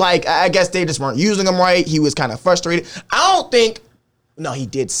seems like I guess they just weren't using him right. He was kind of frustrated. I don't think he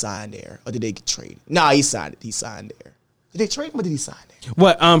did sign there. Or did they get traded? No, he signed it. He signed there. Did they trade him or did he sign there?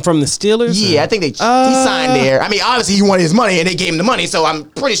 What, from the Steelers? Yeah, I think he signed there. I mean, obviously he wanted his money and they gave him the money, so I'm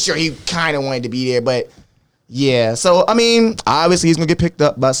pretty sure he kind of wanted to be there, but yeah. So, I mean, obviously he's going to get picked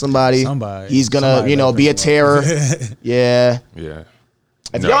up by somebody. He's going to, be a terror. Yeah. Yeah.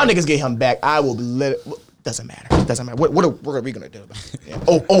 If y'all niggas get him back, I will doesn't matter. What are we going to do about it?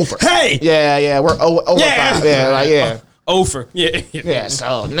 Yeah. Over. Hey! Yeah, we're over 5. Yeah. Over. Yeah. Yeah,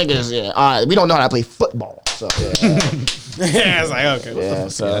 so niggas, we don't know how to play football. So, yeah, it's like, okay. Yeah,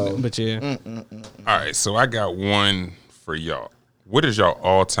 so. But yeah. All right, so I got one for y'all. What is y'all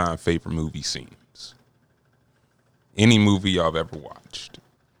all-time favorite movie scenes? Any movie y'all have ever watched.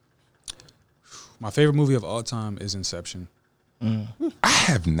 My favorite movie of all time is Inception. I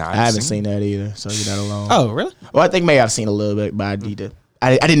have not. I haven't seen that either, so you're not alone. Oh, really? Well, I think maybe I've seen a little bit, but I need to.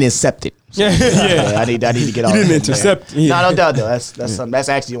 I didn't accept it. So, Yeah. I need to get off. didn't that. intercept. Yeah. Yeah. No, doubt though. That's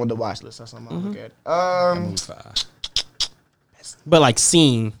actually on the watch list. That's something I'm looking at. Movie 5. But like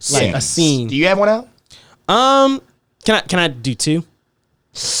scene, like a scene. Do you have one out? Can I do 2? 2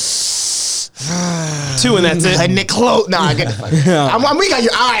 and that's it. Nick Close. Nah, I get the fuck. We got you.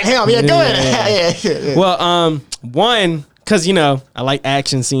 All right, him. Yeah, go ahead. Yeah. Well, one, because I like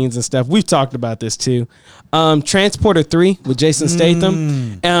action scenes and stuff. We've talked about this too. Transporter 3 with Jason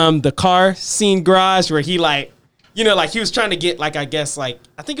Statham. The car scene garage where he he was trying to get I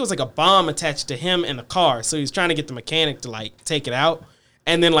think it was like a bomb attached to him in the car. So he was trying to get the mechanic to take it out.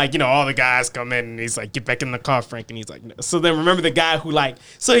 And then all the guys come in and he's like, get back in the car, Frank. And he's like, no. So then remember the guy who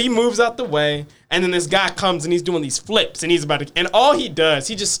so he moves out the way and then this guy comes and he's doing these flips and he's about to, and all he does,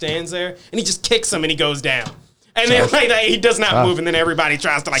 he just stands there and he just kicks him and he goes down. And then he does not move and then everybody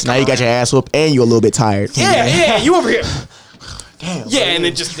tries to now you got your ass whooped and you're a little bit tired. Yeah, you over here. Damn. Yeah, and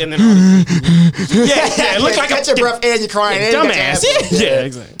then it looked like catch your breath and you're crying. Dumbass. Yeah,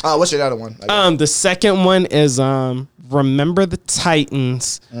 exactly. What's your other one? The second one is Remember the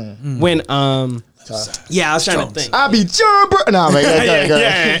Titans when I was trying to think. I'll be jumper. No, man.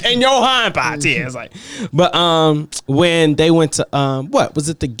 Yeah, and your hind parts. Yeah, it's but when they went to what was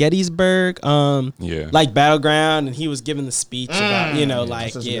it, the Gettysburg battleground, and he was giving the speech about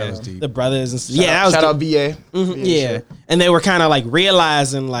the brothers and stuff. Yeah, shout out BA. Yeah, and they were kind of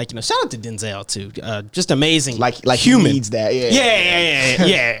realizing shout out to Denzel too. Just amazing, like human he needs that.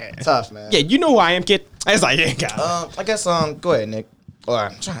 Yeah. Tough, man. Yeah, you know who I am, kid. I was I guess go ahead, Nick. Or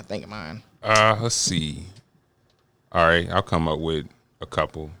I'm trying to think of mine. Let's see. All right, I'll come up with a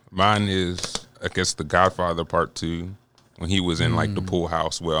couple. Mine is, I guess, The Godfather Part 2, when he was in the pool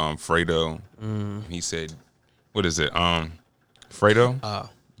house with Fredo. He said, "What is it? Fredo,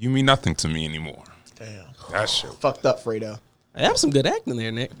 you mean nothing to me anymore." Damn, that shit fucked up, Fredo. That was some good acting there,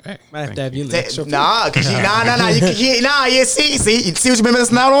 Nick. Hey, might have to have you in the extra. Nah, cause you see what you been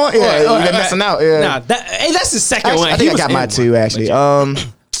missing out on? Yeah, you been missing out. Yeah. Nah, that's the second one. I think I got mine too, actually.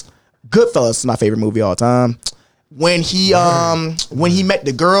 Goodfellas is my favorite movie of all time. When he met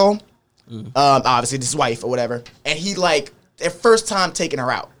the girl, obviously this wife or whatever, and he their first time taking her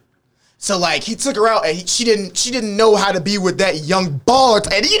out. So he took her out and she didn't know how to be with that young baller,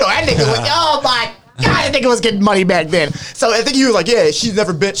 and that nigga was oh my God, I think it was getting money back then. So I think he was she's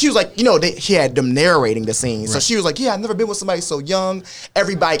never been. She was he had them narrating the scene. Right. So she was I've never been with somebody so young.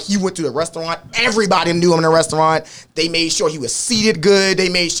 Everybody, he went to the restaurant. Everybody knew him in the restaurant. They made sure he was seated good. They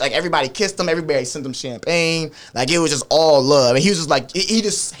made everybody kissed him. Everybody sent him champagne. It was just all love. And he was just he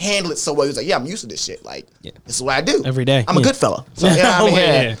just handled it so well. He was yeah, I'm used to this shit. This is what I do every day. I'm a good fella. So, you know what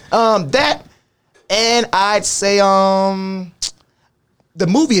I mean? That, and I'd say the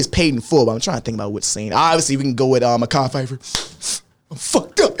movie is paid in full, but I'm trying to think about which scene. Obviously, we can go with Makai Pfeiffer. I'm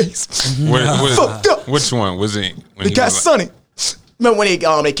fucked up, Ace. Fucked up. Which one was it? When they got Sonny. Remember when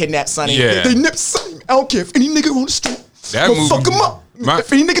they kidnapped Sonny? Yeah. They nipped Sonny. I don't care if any nigga on the street. That movie, fuck him up.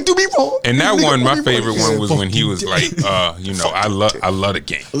 If any nigga do me wrong. And that one, my favorite one was when he was I love the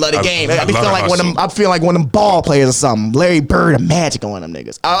game. Love the game. I feel like one of them ball players or something. Larry Bird or Magic on them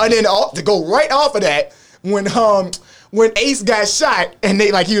niggas. And then to go right off of that, when Ace got shot and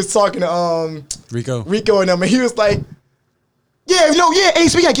they he was talking to Rico and them, and he was Ace,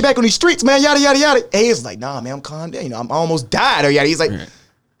 we gotta get back on these streets, man, yada yada yada. Ace was nah, man, I'm calm down, I'm almost died or yada. He's yeah,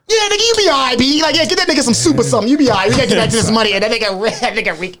 nigga, you be alright, B. Get that nigga some soup or something. You be alright. We gotta get back to this money. And that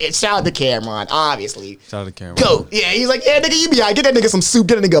nigga, shout out to Cameron, obviously. Shout out to Cameron. Go. Yeah, he's yeah, nigga, you be alright. Get that nigga some soup.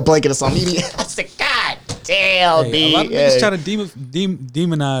 Get that nigga a blanket or something. I said, God damn, B. A lot of niggas try to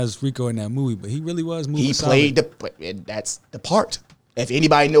demonize Rico in that movie, but he really was moving. He played that's the part. If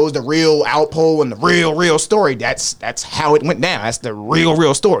anybody knows the real outpo and the real story, that's how it went down. That's the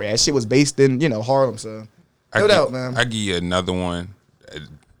real story. That shit was based in Harlem. So no doubt, man. I give you another one.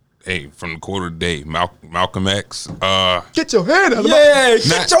 Hey, from the quarter of the day, Malcolm X. Get your hand out of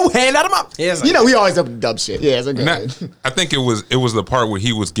get your hand out of my. Yeah, we always have dumb shit. Yeah, it's okay. I think it was the part where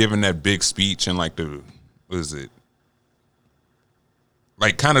he was giving that big speech and what is it?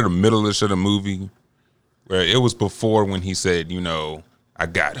 Kind of the middle-ish of the movie, where it was before when he said, I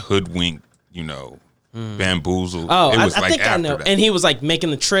got hoodwinked, bamboozled. Oh, it was I think I know. that. And he was making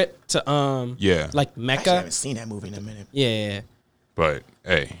the trip to Mecca. Actually, I haven't seen that movie in a minute. Yeah. But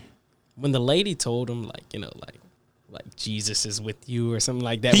hey. When the lady told him, Jesus is with you or something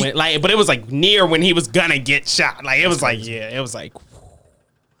like that. But it was near when he was gonna get shot. It was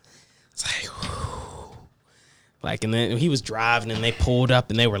Like, and then he was driving and they pulled up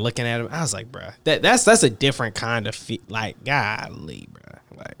and they were looking at him. I was like, bruh, that's a different kind of like, golly,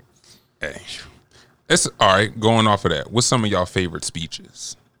 bruh. Like, Hey, it's all right. Going off of that, what's some of y'all favorite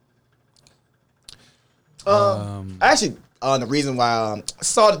speeches? Actually, the reason why I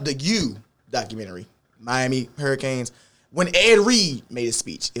saw the U documentary, Miami Hurricanes, when Ed Reed made his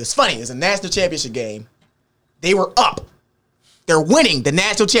speech, it was funny. It was a national championship game. They were up. They're winning the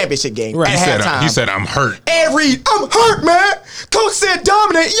national championship game at halftime. He said, "I'm hurt." Ed Reed, I'm hurt, man. Coach said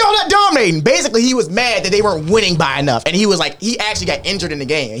dominate. Y'all not dominating. Basically, he was mad that they weren't winning by enough. And he was like, he actually got injured in the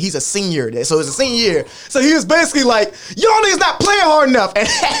game. He's a senior. So it's a senior year. So he was basically like, y'all niggas not playing hard enough. And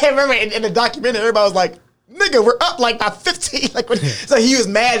I remember in the documentary, everybody was like, nigga, we're up like by 15. So he was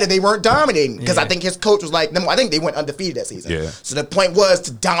mad that they weren't dominating because I think his coach was like, I think they went undefeated that season. Yeah. So the point was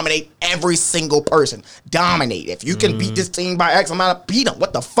to dominate every single person. Dominate. If you can beat this team by X amount, beat them.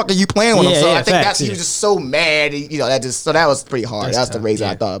 What the fuck are you playing with them? So I think he was just so mad. That was pretty hard. That's the reason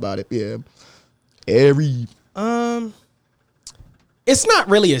I thought about it. Yeah. Every. It's not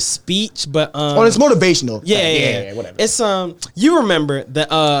really a speech, but it's motivational. Yeah, whatever. It's you remember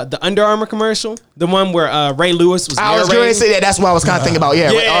the Under Armour commercial, the one where Ray Lewis was narrating? I was going to say that. That's what I was kind of thinking about.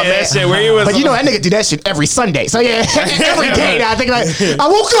 That shit where he was. But that nigga do that shit every Sunday. So every day now I think like I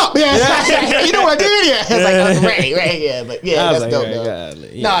woke up. Yeah, you know what I did? Yeah, it's like Ray. Yeah, but that's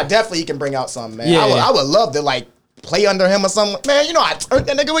dope. Nah, definitely he can bring out something, man. Yeah. I would love to like play under him or something. Man, I turned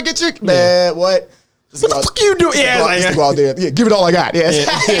that nigga would get you. Man, what? What the fuck you doing? Just go out there. Yeah, give it all I got. Yeah.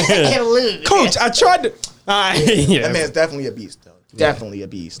 Can't lose. Coach, I tried to. That man's definitely a beast, though. Definitely a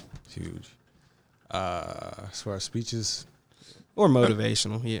beast. Huge. As far as speeches, Or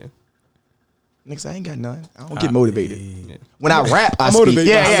motivational, yeah. Niggas, I ain't got none. I don't get motivated. Yeah. When I rap, I speak. motivate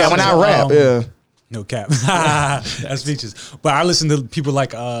Yeah, myself. when I rap, yeah. No cap. That's speeches. But I listen to people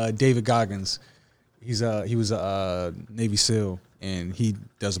like David Goggins. He was a Navy SEAL, and he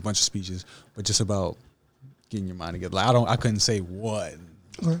does a bunch of speeches, but just about getting your mind together. Like, I couldn't say what.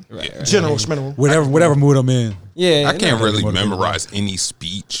 Right. General Schminnel. Whatever mood I'm in. Yeah, I can't really memorize any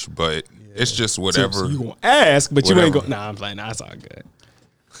speech, but it's just whatever. So you gonna ask, but you ain't gonna. Nah, I'm playing. Nah, it's all good.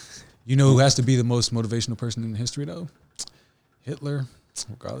 You know who has to be the most motivational person in history, though? Hitler.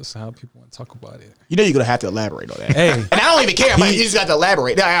 Regardless of how people want to talk about it. You're going to have to elaborate on that. Hey. And I don't even care, but you just got to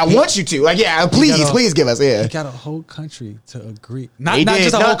elaborate. I want you to. Like, please give us. Yeah. He got a whole country to agree. Not He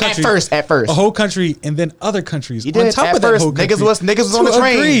just did. a whole country. At first. A whole country and then other countries. He did. On top at of that first, whole country. niggas was on the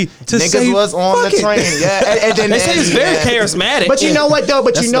train. Niggas was on the train. Yeah. And then, They say he's very charismatic. But you know what, though?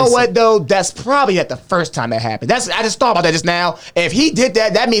 That's That's probably not the first time that happened. I just thought about that just now. If he did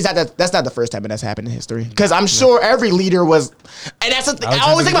that, that means that's not the first time that's happened in history. Because I'm sure every leader was. And that's I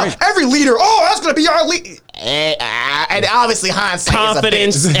always think about every leader. Oh, that's going to be our leader. And obviously hindsight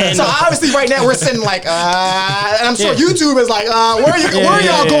Confidence is a thing. and- So obviously right now we're sitting like, and I'm sure YouTube is like, where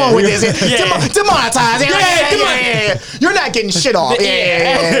y'all going with this? Demonetize. Yeah. You're not getting shit off.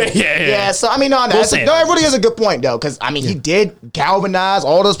 Yeah. So I mean, no, it really is a good point though, because I mean, he did galvanize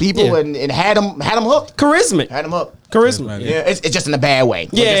all those people and had them hooked. Charisma. Had them hooked. Charisma. Yeah, it's just in a bad way.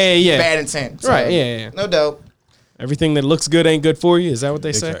 Yeah. Bad intent. So, Right. Yeah. No doubt. Everything that looks good ain't good for you. Is that what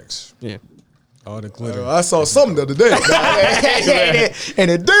they say? Facts. Yeah. All the glitter. I saw something the other day, and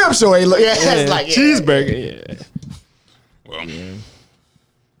it damn sure ain't look. Yeah, it's like cheeseburger. Yeah. Well,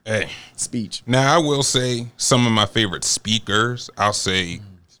 hey. Speech. Now I will say some of my favorite speakers. I'll say,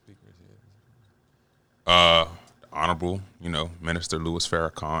 Honorable, Minister Louis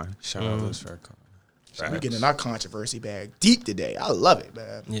Farrakhan. Shout out Louis Farrakhan. We're getting our controversy bag deep today. I love it,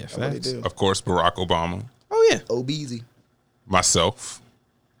 man. Yeah, I really facts. do. Of course, Barack Obama. Oh yeah. Obeezy. Myself.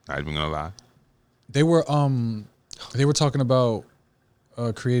 Not even gonna lie. They were talking about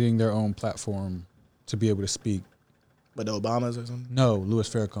creating their own platform to be able to speak. But the Obamas or something? No, Louis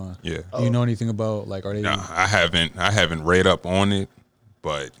Farrakhan. Yeah. Do you know anything about are they? No, I haven't read up on it,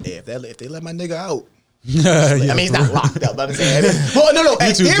 but Yeah, if they let my nigga out. Yeah, I mean, he's not locked up. I'm saying. Well, no.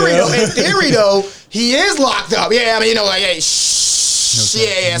 In theory, though, he is locked up. Yeah, I mean, hey, shh.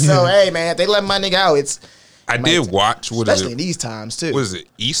 Yeah. So, hey, man, if they let my nigga out, I did watch. What is especially it? in these times too. Was it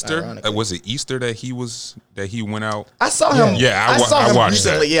Easter? Ironically. Was it Easter that he went out? I saw him. Yeah, I saw him watched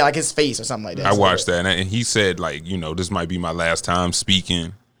recently. that. Yeah, like his face or something like that. I watched that, and he said this might be my last time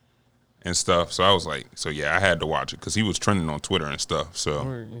speaking and stuff. So I was like, I had to watch it because he was trending on Twitter and stuff.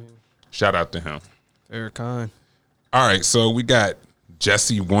 So shout out to him. Farrakhan. All right, so we got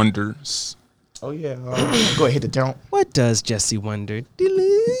Jesse Wonders. Oh yeah. Go ahead, hit the jump. What does Jesse wonder?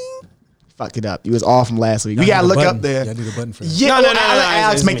 Fucked it up. You was off from last week. We gotta look up there. Yeah, I need a button for that. Yeah, No,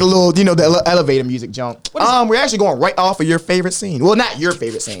 Alex it's make me. the little, the elevator music jump. We're actually going right off of your favorite scene. Well, not your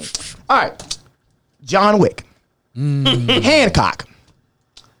favorite scene. All right, John Wick. Hancock.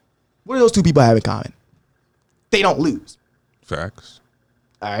 What do those two people have in common? They don't lose. Facts.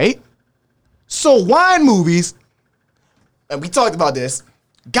 All right. So wine movies, and we talked about this.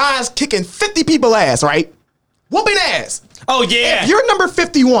 Guys kicking 50 people ass, right? Whooping ass. Oh yeah. If you're number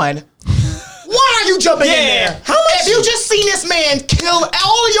 51, why are you jumping in there? How much? If you just seen this man kill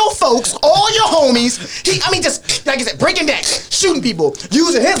all of your folks, all your homies, just like I said, breaking down, shooting people,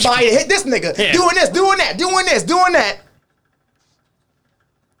 using his body to hit this nigga, doing this, doing that, doing this, doing that.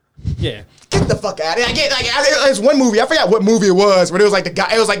 Yeah. Get the fuck out of here. There's one movie, I forgot what movie it was, but it was like the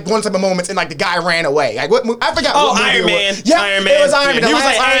guy, it was like one type of moments and like the guy ran away. Like what I forgot what movie Iron it Man. was. Yeah, Iron Man. It was Iron Man. He was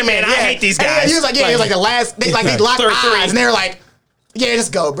like, Iron Man. I hate these guys. He was like, it was like the last, they locked eyes and they were like, yeah,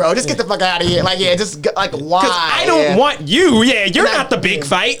 just go, bro. Just get the fuck out of here. Like, yeah, just go, like, why? Because I don't want you. Yeah, you're not the big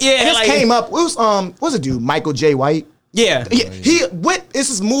fight. Yeah, this came up. It was what's it dude? Michael J. White. Yeah. He went. This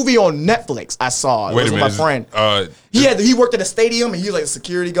is movie on Netflix. I saw. It was with my friend. He worked at a stadium and he was like a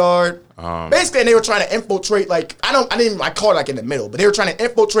security guard. Basically, and they were trying to infiltrate. Like I caught it like in the middle, but they were trying to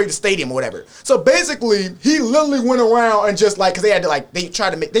infiltrate the stadium or whatever. So basically, he literally went around and just like because they had to they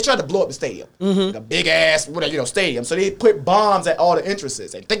tried to blow up the stadium, the big ass stadium. So they put bombs at all the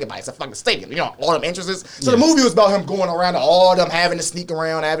entrances. And think about it, it's a fucking stadium. All them entrances. So the movie was about him going around to all of them, having to sneak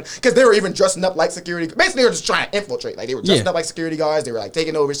around, because they were even dressing up like security. Basically, they were just trying to infiltrate. Like they were dressing up like security guards. They were like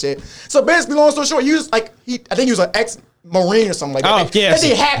taking over shit. So basically, long story short, I think he was an ex-Marine or something like that. Oh, yes. That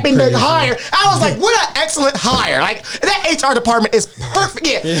they happened to hire. I was like, what an excellent hire. Like, that HR department is perfect.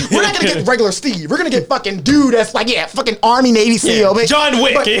 Yeah. We're not going to get regular Steve. We're going to get fucking dude that's like, fucking Army, Navy SEAL. Yeah. John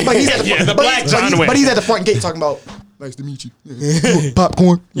Wick. But he's at the black John Wick. But he's at the front gate talking about, nice to meet you.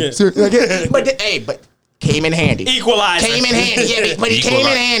 Popcorn. Yeah. But came in handy. Equalizer. Came in handy. Yeah, but he came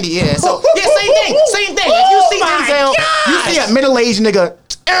in handy. Yeah. So, same thing. If you see Denzel, you see a middle-aged nigga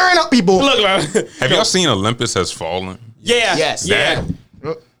tearing up people. Look, have y'all seen Olympus Has Fallen? Yeah. Yes. That,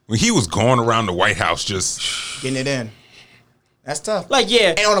 when he was going around the White House just getting it in. That's tough. Like,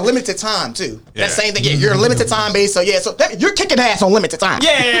 yeah. And on a limited time, too. Yeah. That same thing. Yeah, you're a limited time base, so you're kicking ass on limited time.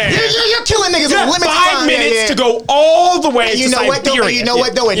 Yeah. You're killing niggas on limited time. 5 minutes to go all the way you to know what, Siberia. You know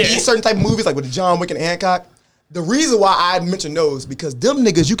what, though? In these certain type of movies, like with John Wick and Hancock, the reason why I mention those, because them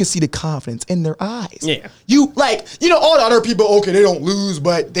niggas, you can see the confidence in their eyes. Yeah. All the other people, okay, they don't lose,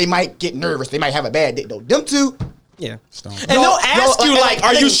 but they might get nervous. They might have a bad day, though. Them two. Yeah. And they'll ask you,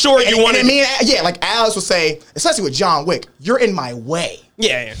 are you sure you want to? Like Alex will say, especially with John Wick, you're in my way.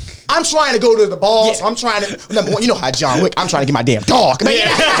 Yeah. I'm trying to go to the boss. Yeah. I'm trying to, number one, you know how John Wick, I'm trying to get my damn dog.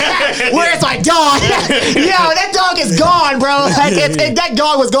 Where's my dog? That dog is gone, bro. That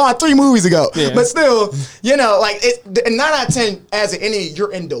dog was gone 3 movies ago. Yeah. But still, 9 out of 10, as an any,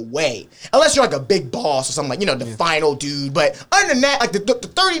 you're in the way. Unless you're like a big boss or something the final dude. But other than that, like the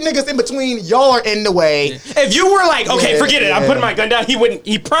 30 niggas in between, y'all are in the way. Yeah. If you were like, okay, forget it, I'm putting my gun down,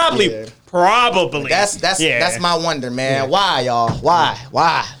 he probably. Probably. That's my wonder, man. Yeah. Why, y'all?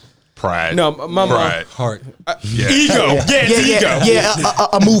 Why? Pride. No, pride. Heart. Ego. Ego. Yeah,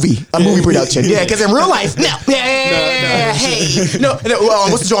 a movie production. Yeah, because in real life, no. Hey, no.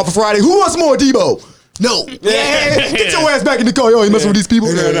 What's the job for Friday? Who wants more Debo? No. Yeah. Get your ass back in the car. Yo, you messing with these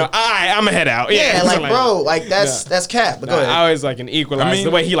people? No. I'm a head out. Yeah, bro, that's cap. But go ahead. I always like an equalizer.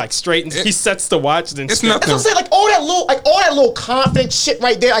 The way he straightens, he sets the watch. Then it's nothing. That's what I'm saying. All that little confident shit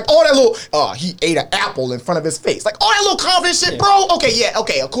right there. Like all that little, he ate an apple in front of his face. Like all that little confident shit, bro.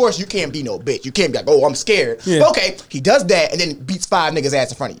 Okay. Of course you can't be no bitch. You can't be like, oh, I'm scared. Yeah. But okay, he does that and then beats 5 niggas ass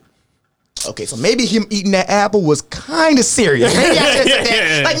in front of you. Okay, so maybe him eating that apple was kind of serious. Maybe I should have took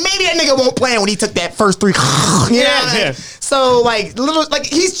that. Like maybe that nigga won't plan when he took that first 3. So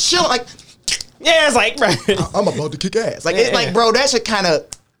he's chilling. It's like, right. I'm about to kick ass. Bro, that should kind of.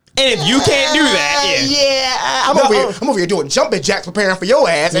 And if you can't do that, I'm over here doing jumping jacks preparing for your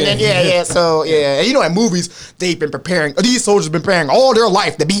ass, and then so and in movies they've been preparing. These soldiers have been preparing all their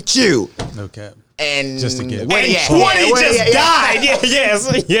life to beat you. No cap. And just to get 20 just died.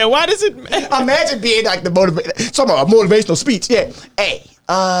 Yeah. Why does it? Imagine being like talking about a motivational speech. Yeah. Hey.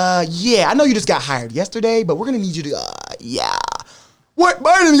 I know you just got hired yesterday, but we're gonna need you to. What?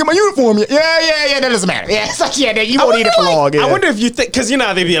 I didn't get my uniform yet. Yeah. That doesn't matter. Yeah, it's like you won't need it for long. Yeah. I wonder if you think because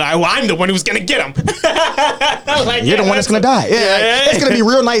they'd be like, well, I'm the one who's gonna get him. You're the one that's gonna die. Yeah. It's gonna be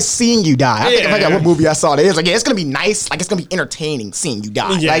real nice seeing you die. I forgot what movie I saw. It's like it's gonna be nice. Like it's gonna be entertaining seeing you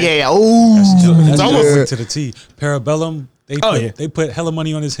die. Oh, that's almost to the T. Parabellum. They put hella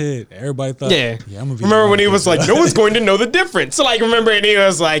money on his head. Everybody thought, I'm gonna be. Remember when he was like, no one's going to know the difference. So remember, and he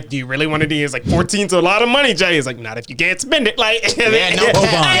was like, do you really want to do? He was like, 14's a lot of money, Jay. He's like, not if you can't spend it. Boban.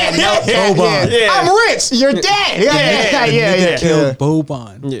 Yeah. I'm rich. You're dead. Yeah. Kill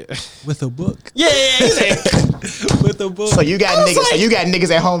Boban with a book. Yeah. With the book. So you got niggas. So you got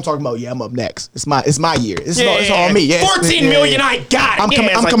niggas at home talking about, yeah, I'm up next. It's my year. It's all me. Yeah, 14 million, I got it.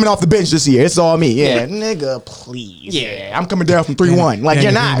 I'm coming off the bench this year. It's all me. Yeah, nigga, please. Yeah. I'm coming down from 3-1. Like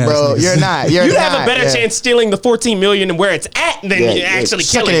you're not, bro. You're not. You'd have a better chance stealing the 14 million and where it's at than you actually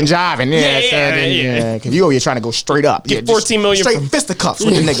killing and jiving. Yeah. Because you over here trying to go straight up. Get 14 million straight fisticuffs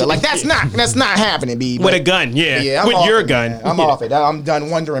with the nigga. Like that's not happening, B. With a gun, yeah. With your gun. I'm off it. I'm done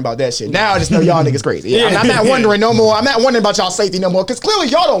wondering about that shit. Now I just know y'all niggas crazy. Yeah, I'm not wondering no more. I'm not wondering about y'all safety no more because clearly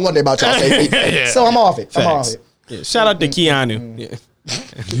y'all don't wonder about y'all safety. So I'm off it. Yeah, shout out to Keanu.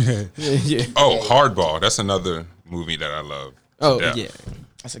 Oh, Hardball. That's another movie that I love. Oh, yeah.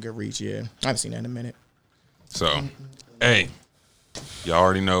 That's a good reach, yeah. I haven't seen that in a minute. So, hey, y'all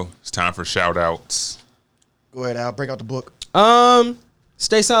already know it's time for shout outs. Go ahead, Al. Break out the book.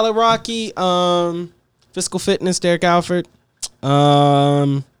 Stay Solid Rocky. Physical Fitness, Derek Alford.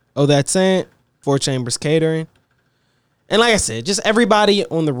 Oh, That's It. Four Chambers Catering. And like I said, just everybody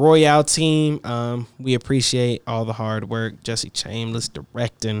on the Royale team. We appreciate all the hard work. Jesse Chambliss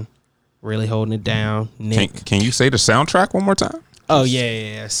directing, really holding it down. Nick. Can you say the soundtrack one more time? Oh,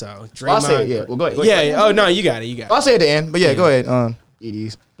 yeah. So, I'll say it, yeah. Well, go ahead. Yeah. Oh, no, you got it. I'll say it at the end, but yeah, go ahead.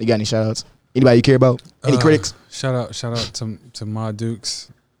 EDs. You got any shout outs? Anybody you care about? Any critics? Shout out to Ma Dukes.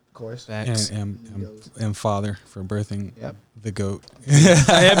 Of course. And father for birthing the GOAT.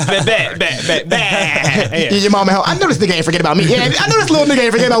 Your mama help. I know this nigga ain't forget about me. Yeah, I know this little nigga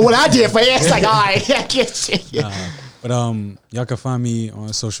ain't forget about what I did for you. It's like, all right, I get shit. But y'all can find me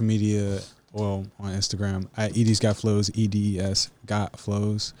on social media, on Instagram at Edes Got Flows, EDES Got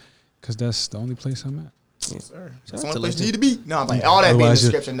Flows, because that's the only place I'm at. Yes, sir. That's the only place you need to be. No, I'm like, all that be in the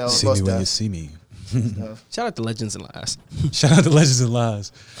description though. See me when you see me. Shout out to Legends and Lies. Shout out to Legends and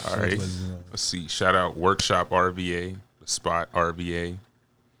Lies. All right. Let's see. Shout out Workshop RVA, The Spot RVA,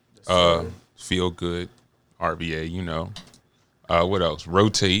 Feel Good RVA, you know. What else?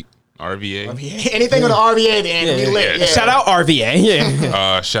 Rotate RVA. Anything on the RVA, then we lit. Yeah. Shout out RVA.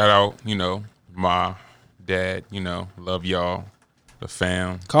 Yeah. Shout out, my dad, love y'all, the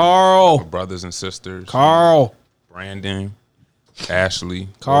fam. Carl. My brothers and sisters. Carl. Brandon. Ashley,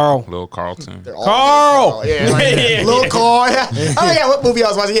 Carl, Lil Carlton, Carl, Lil Carl. Oh yeah, what movie I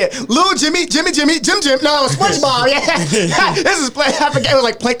was watching? Yeah, Lil Jimmy, Jim. No, SpongeBob. Yeah, this is I forget. It was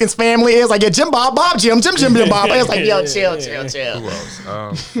like Plankton's family. It was like Jim Bob, Jim Bob. It was like chill. Who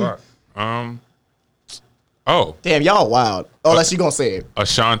else? Fuck. Oh, damn, y'all wild. Oh, unless you gonna say it.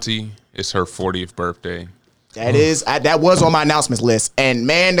 Ashanti. It's her 40th birthday. That was on my announcements list. And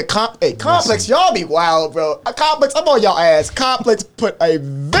man, the Complex, y'all be wild, bro. Complex, I'm on y'all ass. Complex put a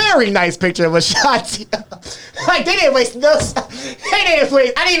very nice picture of Ashanti. Like they didn't waste no. I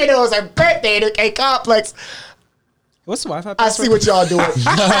didn't even know it was her birthday. Hey, Complex. What's the Wi-Fi? I see what y'all doing.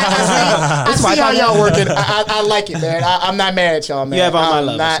 I see how y'all working. I like it, man. I'm not mad at y'all, man. You have all my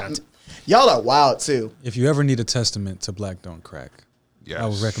love, Ashanti. Y'all are wild too. If you ever need a testament to Black Don't Crack, yes, I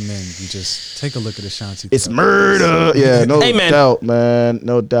would recommend you just take a look at Ashanti. It's murder. Yeah, no doubt, man.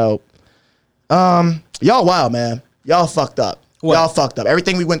 No doubt. Y'all wild, man. Y'all fucked up. What? Y'all fucked up.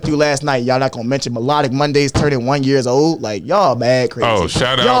 Everything we went through last night, y'all not gonna mention Melodic Mondays turning 1 year old. Like, y'all mad crazy. Oh,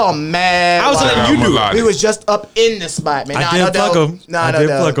 shout out. Y'all mad. I was letting you do it. We was just up in the spot, man. I did plug him. I did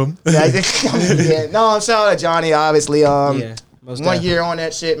plug him. No, shout out to Johnny, obviously. 1 year on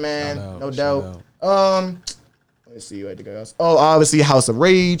that shit, man. No doubt. Let's see what else. Oh, obviously House of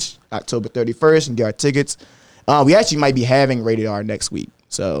Rage, October 31st. You can get our tickets. We actually might be having Rated R next week.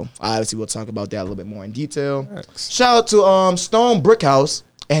 So obviously we'll talk about that a little bit more in detail. Thanks. Shout out to Stone Brickhouse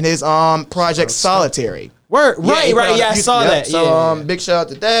and his project Solitary. Right. Yeah, I saw that. So big shout out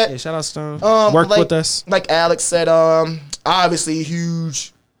to that. Yeah, shout out Stone. Work with us. Like Alex said, obviously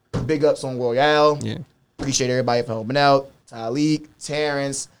huge big ups on Royale. Yeah. Appreciate everybody for helping out. Talik,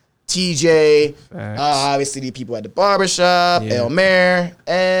 Terrence, TJ, obviously the people at the barbershop, Elmer,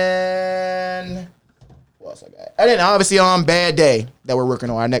 and what else I got? And then obviously Bad Day that we're working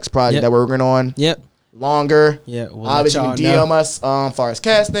on, our next project that we're working on. Yep. Longer. Yeah. We'll obviously you can DM us far as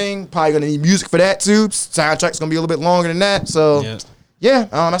casting. Probably gonna need music for that too. Soundtrack's gonna be a little bit longer than that. So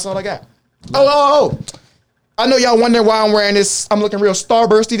that's all I got. Oh. I know y'all wondering why I'm wearing this. I'm looking real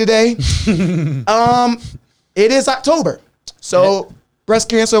starbursty today. It is October. So Breast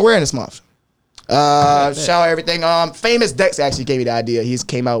Cancer Awareness Month. Shout out everything. Famous Dex actually gave me the idea. He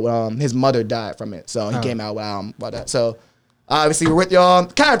came out with his mother died from it. So he came out about that. So obviously we're with y'all.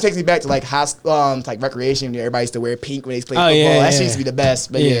 Kind of takes me back to like high school, like recreation. Everybody used to wear pink when they played football. That shit used to be the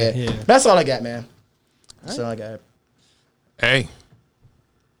best. But that's all I got, man. That's all I got. Hey,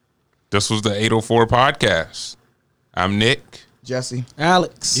 this was the 804 podcast. I'm Nick. Jesse.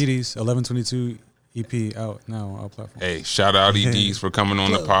 Alex. Edes, 1122 EP out now on all platforms. Hey, shout out EDs for coming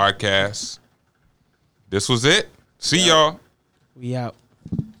on the podcast. This was it. See y'all. We out.